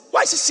missing.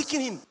 Why is he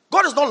seeking him?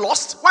 God is not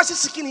lost. Why is he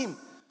seeking him?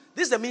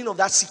 This is the meaning of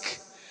that seek.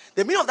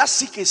 The meaning of that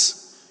seek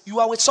is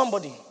you are with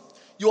somebody.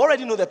 You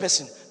already know the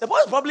person. The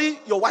person is probably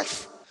your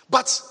wife.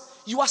 But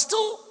you are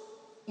still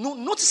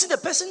noticing the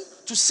person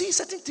to see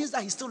certain things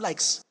that he still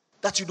likes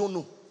that you don't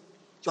know.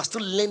 You are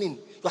still learning.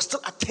 You are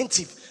still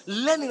attentive.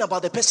 Learning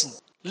about the person.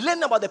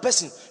 Learning about the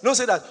person. You don't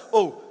say that,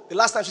 oh, the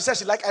last time she said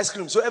she liked ice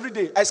cream. So every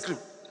day, ice cream.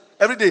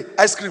 Every day,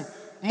 ice cream.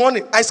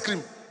 Morning, ice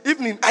cream.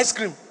 Evening, ice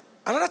cream.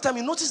 Another time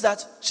you notice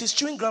that she's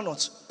chewing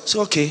granules.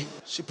 So okay,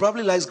 she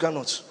probably likes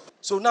granules.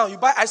 So now you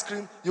buy ice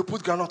cream, you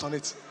put granite on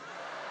it.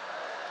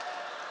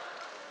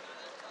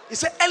 He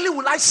said, early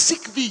will I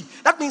seek thee.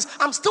 That means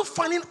I'm still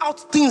finding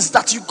out things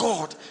that you,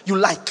 God, you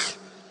like.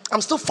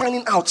 I'm still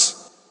finding out.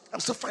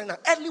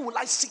 Early will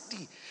I seek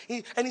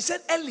thee. And he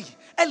said,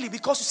 early,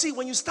 because you see,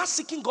 when you start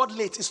seeking God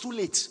late, it's too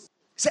late.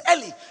 He said,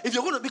 early, if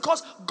you're going to,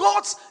 because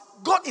God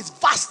is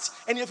vast.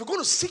 And if you're going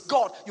to seek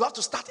God, you have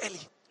to start early.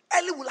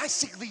 Early will I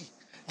seek thee.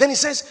 Then he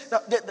says,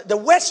 the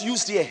words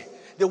used here,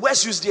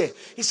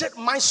 he said,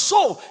 my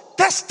soul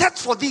thirsted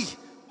for thee.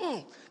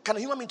 Can a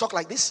human being talk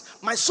like this?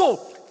 My soul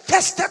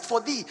thirsted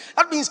for thee.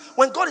 That means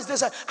when God is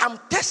there, I'm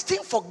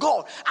thirsting for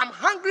God. I'm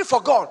hungry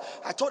for God.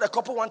 I told a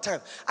couple one time,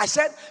 I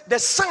said, the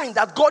sign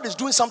that God is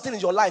doing something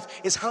in your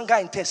life is hunger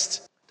and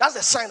thirst. That's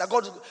the sign that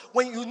God,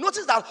 when you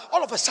notice that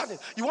all of a sudden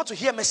you want to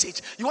hear a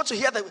message, you want to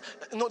hear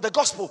the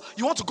gospel,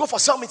 you want to go for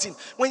cell meeting.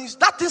 When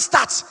that thing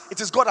starts,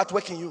 it is God at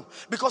work in you.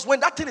 Because when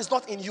that thing is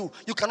not in you,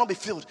 you cannot be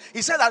filled.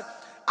 He said that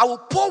I will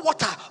pour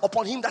water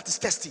upon him that is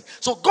thirsty.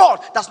 So God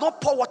does not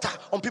pour water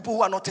on people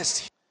who are not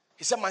thirsty.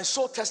 He said, my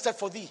soul thirsted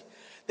for thee.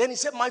 Then he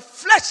said, my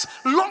flesh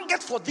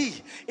longeth for thee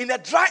in a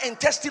dry and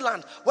thirsty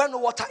land where no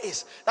water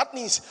is. That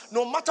means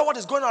no matter what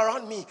is going on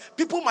around me,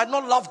 people might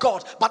not love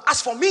God. But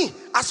as for me,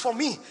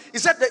 he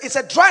said that it's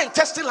a dry and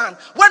thirsty land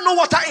where no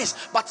water is.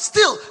 But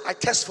still, I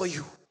thirst for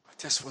you. I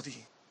thirst for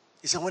thee.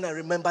 He said, when I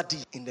remember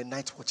thee in the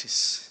night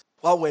watches.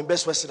 While we're in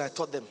Best Western, I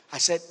taught them. I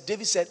said,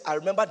 David said, I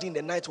remember thee in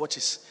the night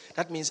watches.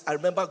 That means I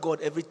remember God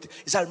he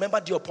said, I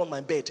remember thee upon my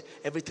bed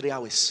every 3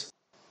 hours.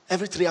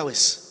 Every 3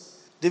 hours.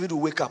 David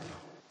will wake up.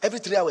 Every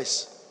 3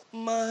 hours.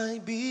 My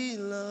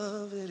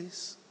beloved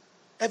is.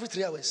 Every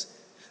 3 hours.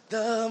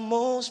 The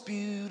most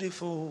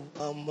beautiful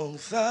among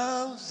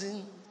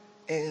thousands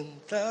and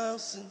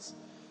thousands.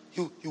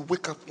 You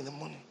wake up in the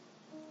morning.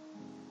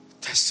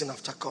 Testing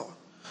after God.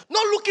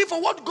 Not looking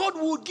for what God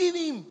would give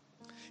him.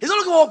 He's not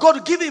looking for God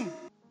to give him.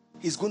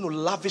 He's going to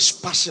lavish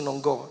passion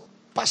on God.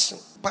 Passion.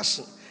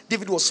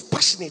 David was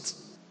passionate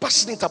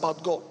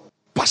about God.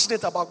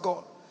 Passionate about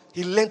God.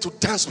 He learned to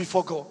dance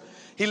before God.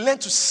 He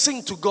learned to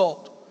sing to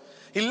God.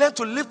 He learned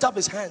to lift up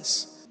his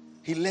hands.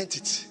 He learned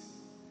it.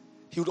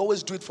 He would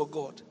always do it for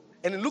God.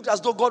 And it looked as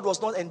though God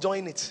was not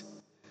enjoying it.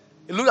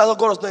 It looked as though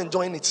God was not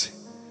enjoying it.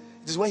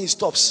 It is when he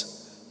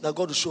stops that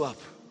God will show up.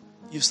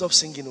 You stop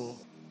singing, oh.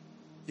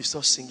 You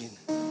stop singing.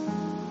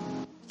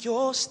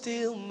 You're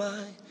still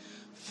my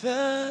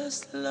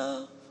first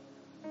love.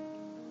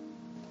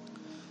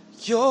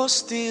 You're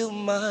still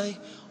my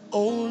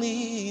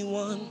only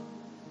one.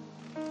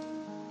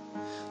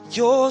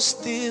 You're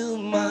still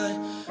my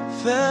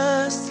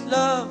first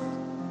love.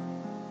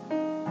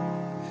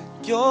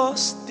 You're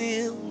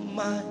still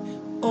my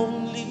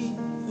only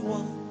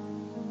one.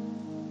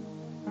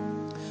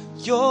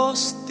 You're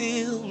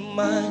still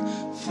my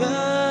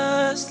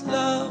first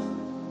love.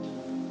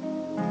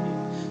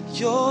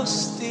 You're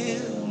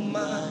still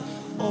my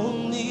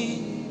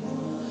only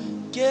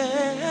one.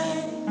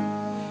 Yeah.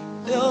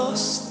 You're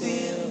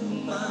still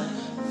my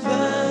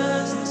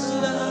first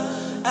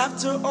love.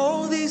 After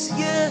all these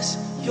years,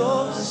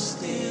 you're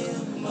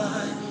still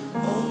my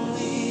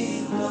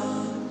only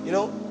one. You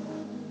know,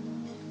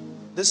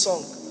 this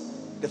song,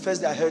 the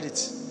first day I heard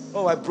it,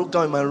 I broke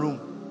down in my room.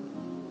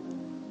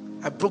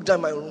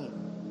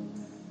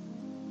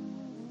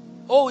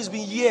 It's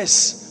been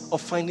years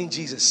of finding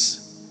Jesus.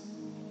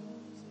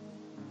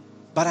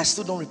 But I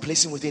still don't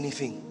replace him with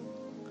anything.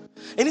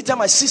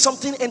 Anytime I see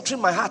something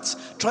entering my heart,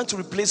 trying to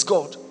replace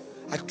God,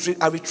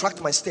 I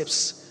retract my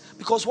steps.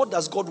 Because what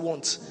does God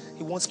want?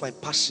 He wants my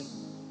passion.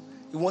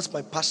 He wants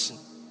my passion.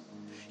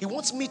 He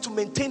wants me to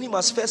maintain him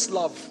as first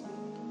love.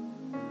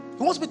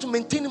 He wants me to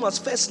maintain him as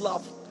first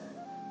love.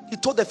 He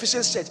told the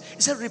Ephesians church,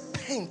 he said,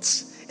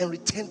 repent and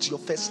return to your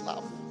first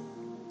love.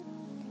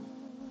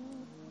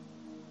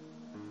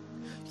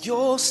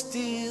 You're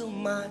still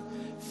my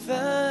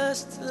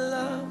first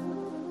love.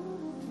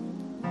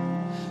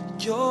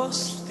 You're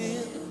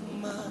still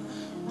my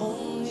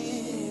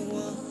only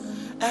one.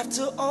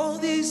 After all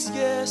these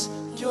years,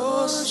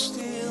 you're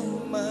still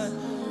my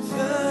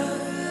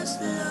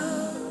first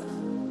love.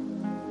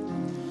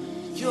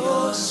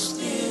 You're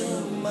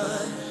still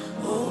my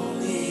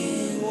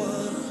only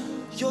one.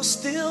 You're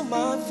still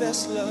my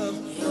first love.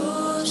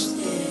 You're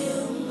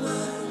still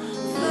my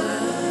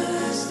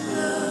first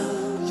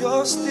love.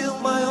 You're still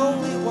my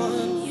only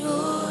one.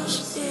 You're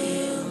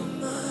still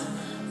my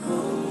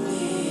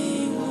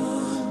only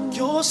one.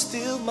 You're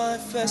still my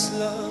first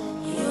love.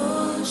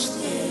 You're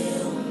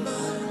still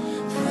my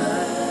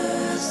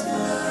first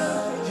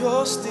love.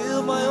 You're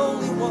still my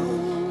only one.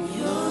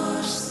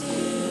 You're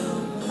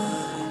still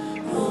my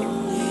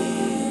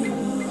only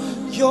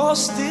one. You're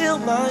still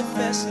my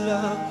first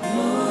love.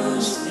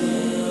 You're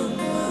still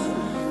my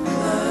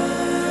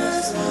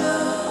first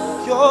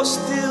love. You're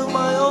still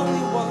my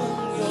only one.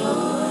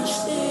 You're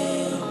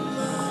still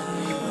my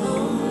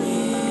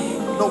only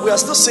one. No, we are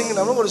still singing.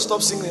 I'm not going to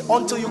stop singing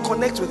until you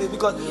connect with it.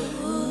 Because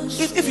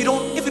if you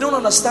don't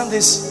understand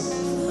this,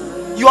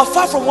 you are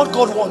far from what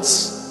God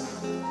wants.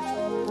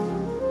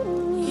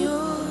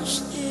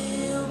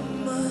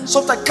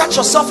 Sometimes catch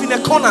yourself in a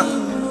corner.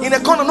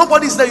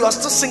 Nobody's there. You are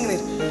still singing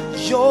it.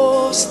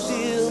 You're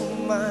still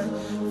my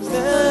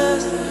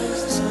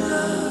best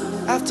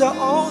love. After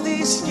all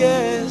these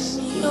years,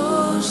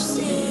 you're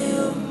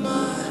still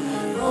my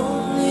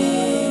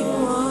only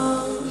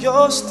one.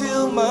 You're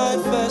still my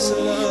best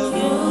love.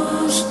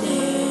 You're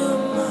still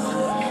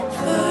my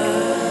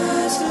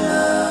first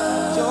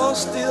love. You're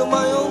still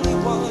my only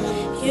one.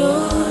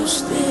 You're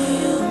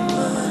still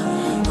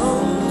my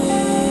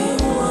only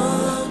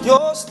one.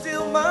 You're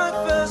still my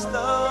first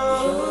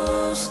love.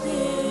 You're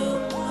still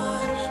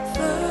my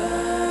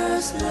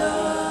first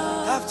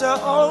love. After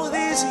all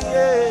these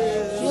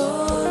years,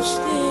 you're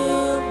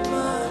still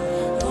my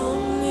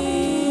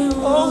only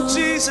one. Oh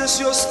Jesus,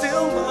 you're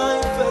still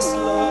my first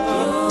love.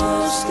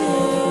 You're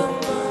still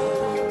my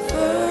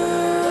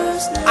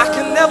first love. I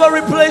can never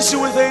replace you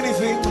with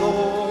anything,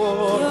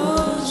 Lord.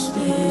 You're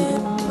still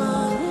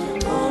my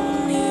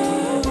only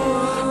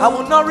one. I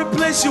will not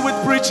replace you with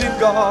preaching,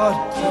 God.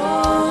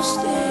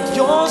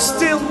 You're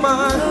still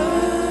mine.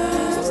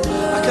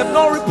 I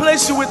cannot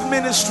replace you with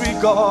ministry,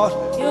 God.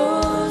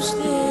 You're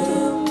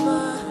still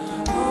my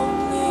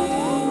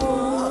only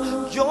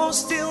one. You're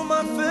still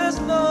my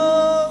first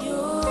love.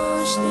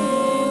 You're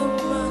still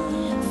my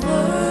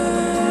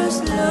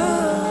first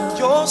love.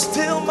 You're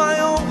still my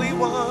only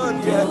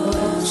one. Yeah.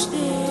 You're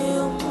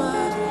still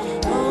my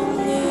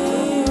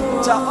only one.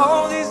 After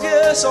all these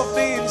years of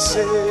being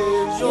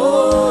saved,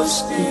 you're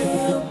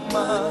still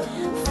my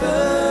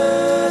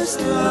first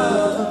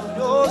love.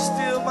 You're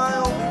still my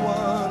only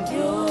one.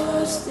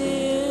 You're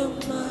still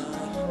my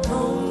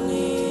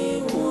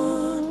only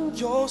one.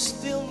 You're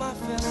still my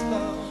first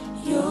love.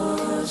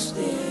 You're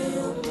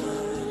still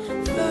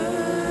my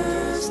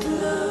first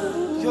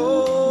love.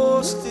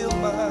 You're still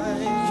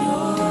mine.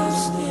 You're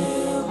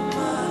still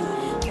my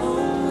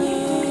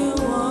only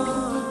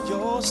one.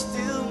 You're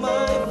still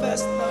my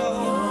first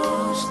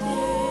love.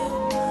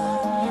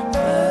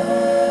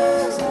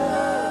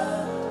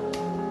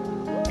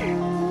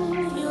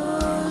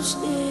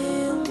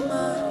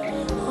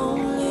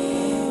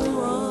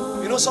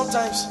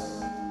 Sometimes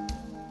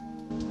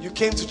you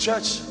came to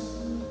church,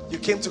 you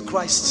came to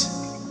Christ,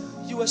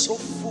 you were so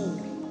full.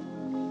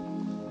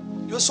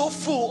 You were so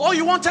full. All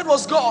you wanted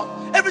was God.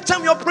 Every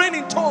time you're praying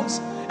in tongues,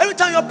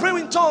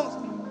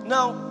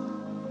 now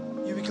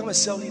you become a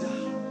cell leader.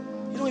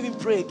 You don't even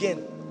pray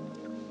again.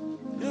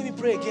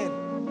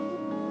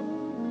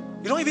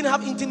 You don't even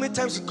have intimate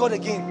times with God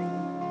again.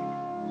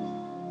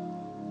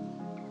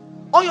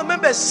 All your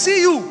members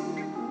see you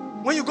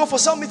when you go for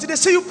some meeting. They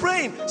see you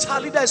praying. It's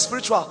our leader is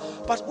spiritual,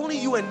 but only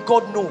you and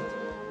God know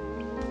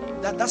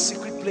that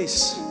secret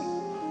place,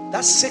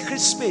 that sacred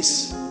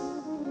space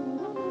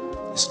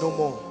is no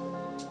more.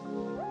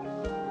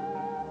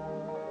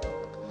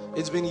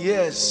 It's been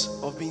years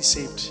of being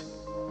saved,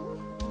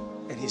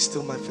 and He's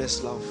still my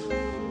first love.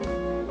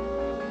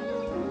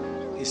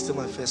 He's still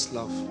my first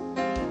love.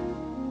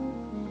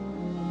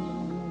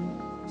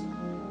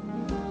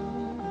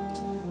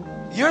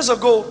 Years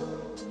ago,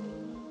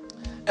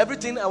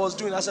 everything I was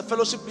doing as a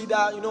fellowship leader,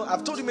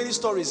 I've told you many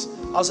stories.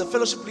 I was a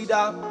fellowship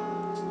leader.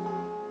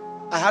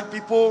 I had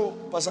people,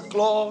 Pastor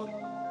Claude,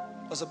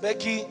 Pastor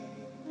Becky,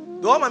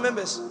 all my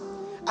members.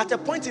 At a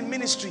point in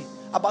ministry,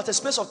 about a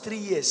space of 3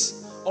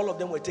 years, all of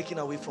them were taken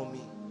away from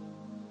me.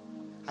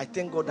 I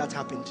thank God that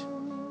happened.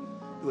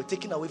 They were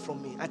taken away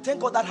from me. I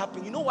thank God that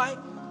happened. You know why?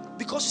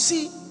 Because you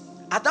see,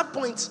 at that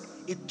point,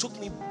 it took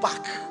me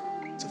back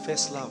to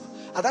first love.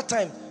 At that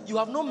time, you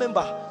have no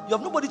member. You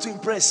have nobody to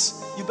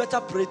impress. You better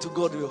pray to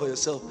God for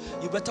yourself.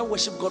 You better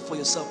worship God for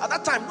yourself. At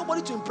that time,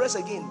 nobody to impress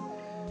again.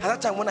 At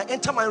that time, when I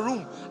enter my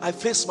room, I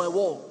face my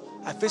wall.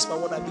 I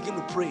begin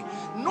to pray.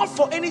 Not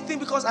for anything,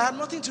 because I had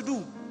nothing to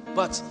do.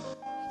 But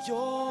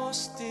you're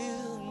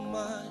still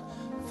my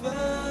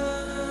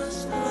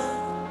first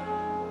love.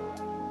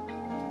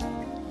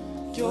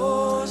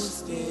 You're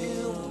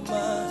still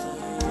my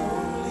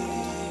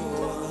only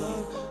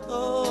one.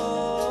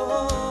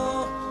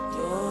 Oh,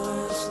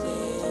 you're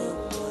still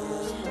my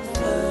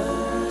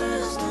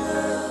first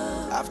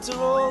love. After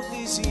all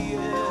these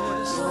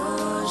years,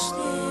 you're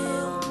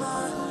still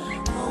my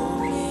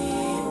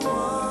only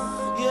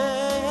one.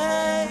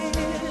 Yeah,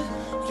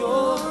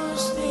 you're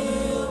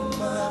still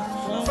my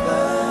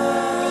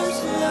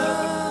first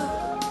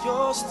love.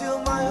 You're still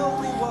my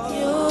only one.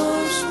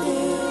 You're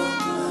still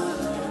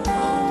my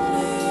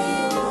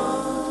only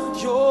one.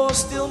 You're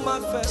still my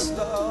first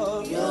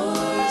love.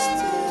 You're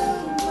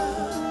still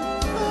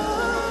my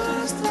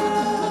first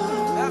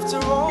love. After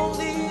all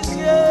these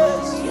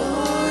years,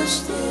 you're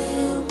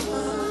still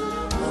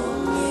my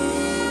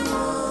only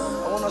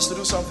one. I want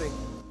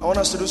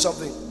us to do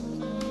something.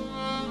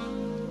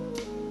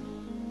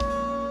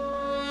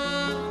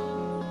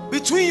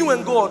 Between you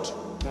and God,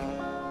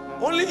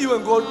 only you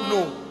and God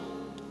know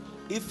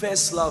if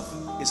first love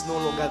is no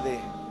longer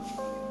there.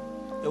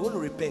 You're going to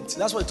repent.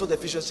 That's what he told the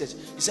Ephesians church.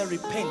 He said,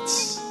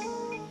 repent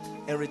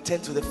and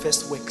return to the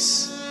first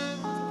works.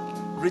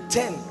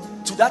 Return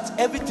to that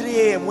every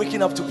 3 a.m.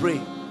 waking up to pray.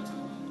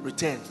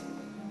 Return.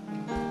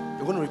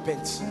 You're going to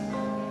repent.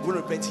 You're going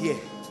to repent here.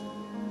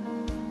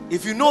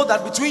 If you know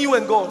that between you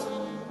and God,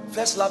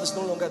 first love is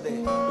no longer there,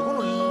 you're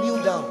going to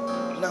kneel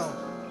down now.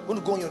 You're going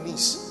to go on your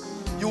knees.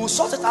 You will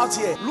sort it out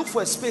here. Look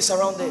for a space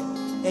around there,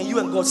 and you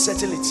and God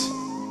settle it.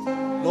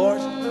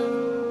 Lord,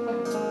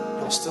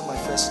 you're still my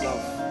first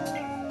love.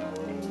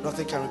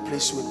 Nothing can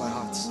replace you in my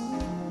heart.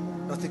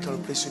 Nothing can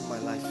replace you in my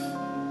life.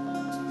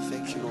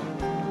 Thank you, Lord.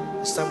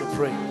 It's time to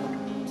pray.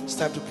 It's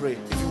time to pray.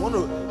 If you want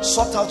to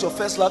sort out your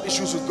first love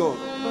issues with God,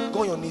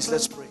 go on your knees.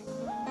 Let's pray.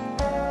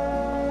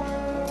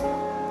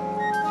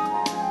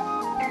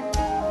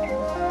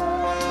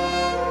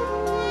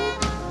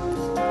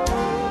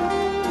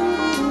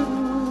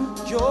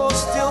 You're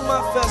still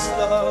my first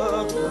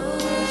love.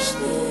 You're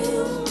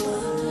still my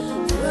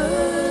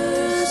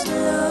first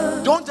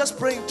love. Don't just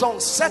pray in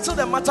tongues. Settle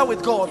the matter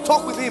with God.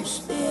 Talk with Him.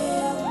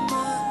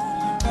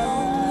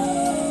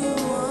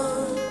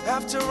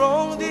 After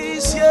all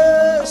these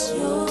years,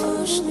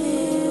 you're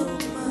still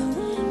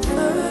my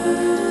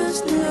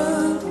first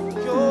love.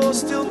 You're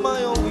still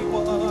my only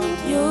one.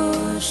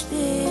 You're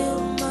still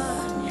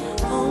my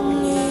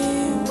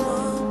only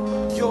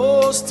one.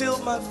 You're still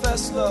my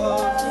first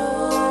love.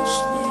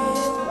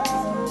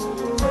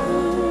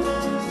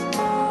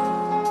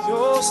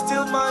 You're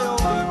still my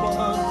only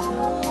one.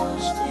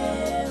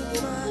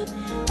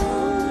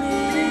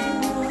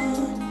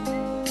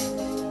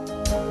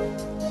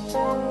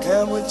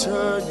 And we're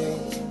turning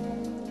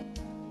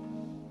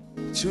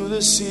to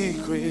the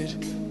secret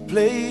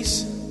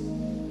place,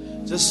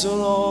 just an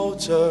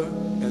altar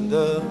and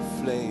the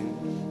flame.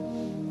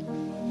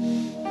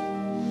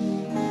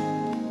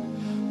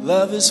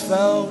 Love is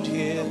found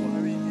here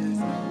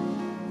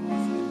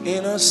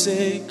in a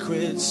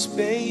sacred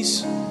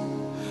space.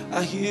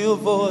 I hear your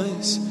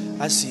voice,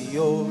 I see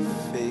your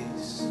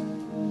face.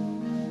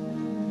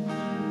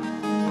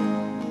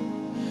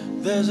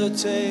 There's a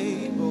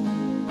table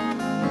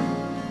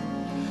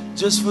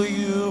just for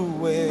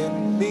you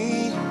and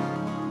me.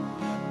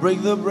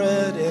 Break the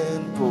bread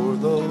and pour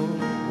the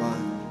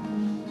wine.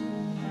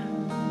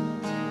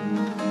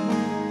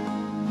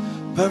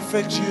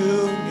 Perfect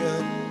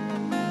union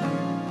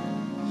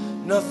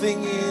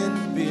nothing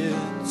in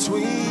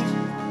between.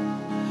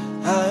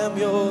 I am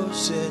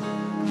yours and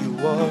you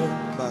are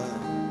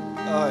mine.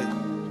 Aye.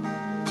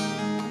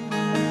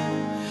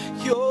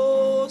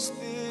 You're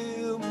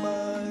still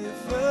my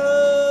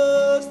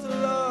first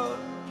love.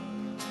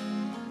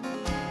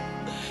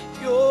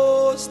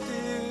 You're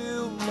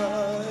still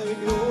my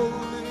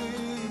only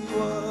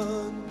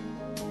one.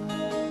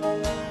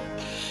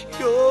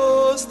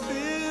 You're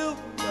still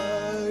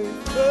my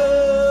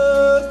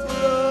first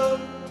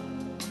love.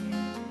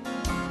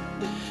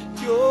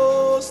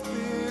 You're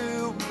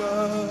still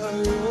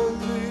my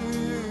only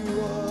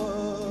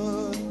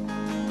one.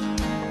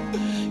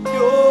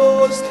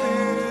 You're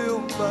still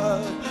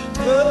my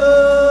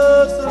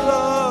first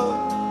love.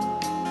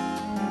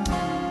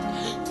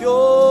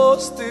 You're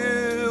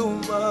still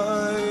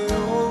my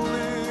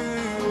only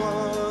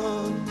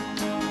one.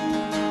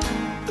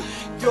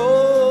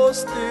 You're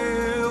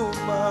still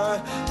my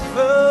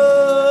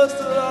first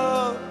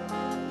love.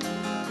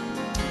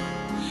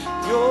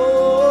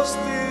 You're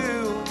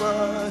still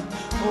my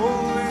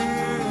only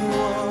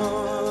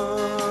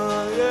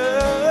one.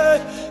 Yeah,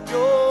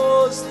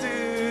 you're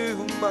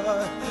still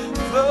my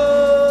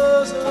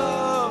first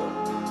love.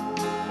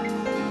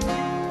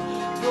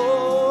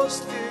 You're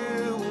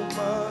still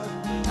my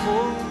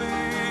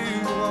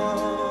only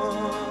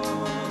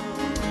one.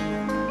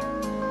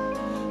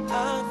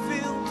 I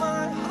feel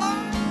my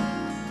heart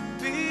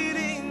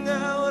beating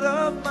out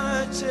of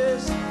my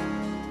chest.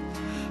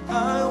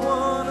 I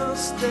wanna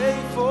stay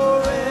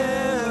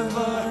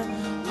forever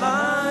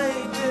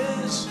like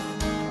this.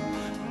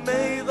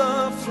 May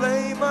the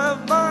flame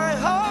of my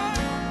heart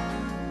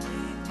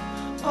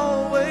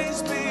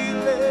always be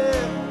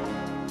lit.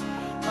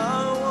 I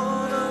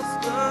wanna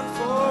stand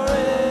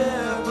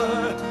forever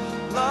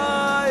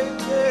like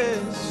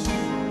this.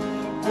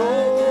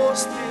 You're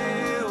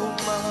still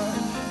my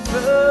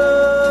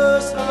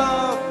first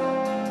love.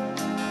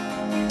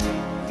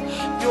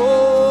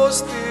 You're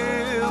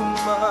still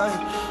my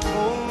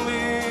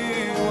only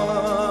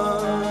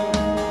one.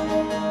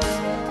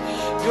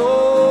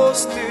 You're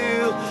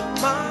still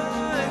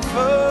my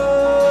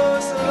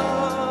first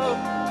love.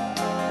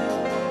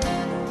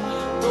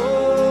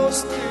 You're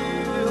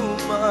still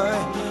my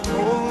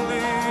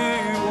only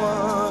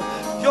one.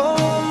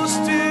 You're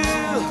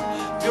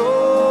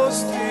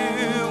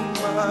still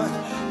my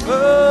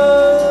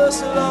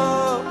first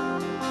love.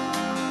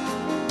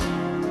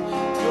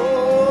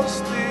 You're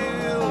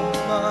still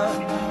my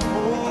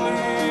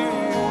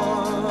only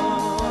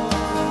one.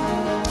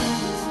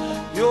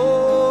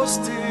 You're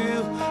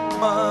still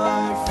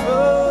my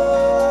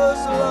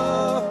first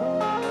love.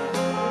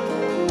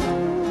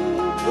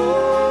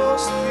 You're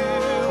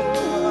still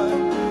my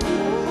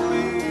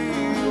only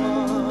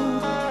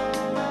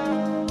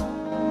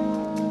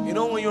one. You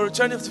know, when you're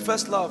returning to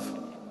first love,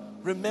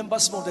 remember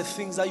some of the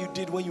things that you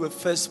did when you were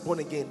first born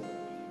again.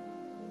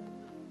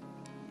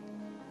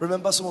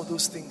 Remember some of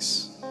those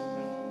things.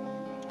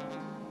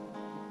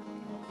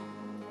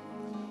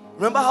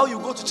 Remember how you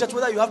go to church,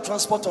 whether you have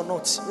transport or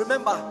not.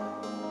 Remember,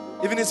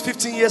 even if it's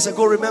 15 years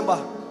ago, remember.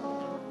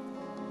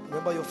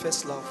 Remember your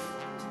first love.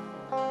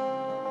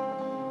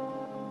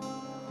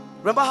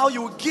 Remember how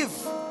you would give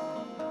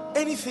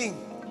anything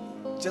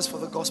just for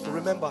the gospel.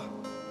 Remember,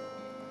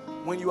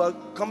 when you are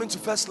coming to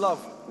first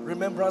love,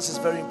 remembrance is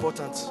very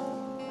important.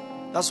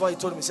 That's why he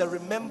told me, he said,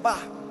 remember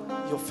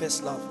your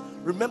first love.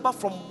 Remember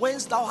from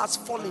whence thou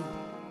hast fallen.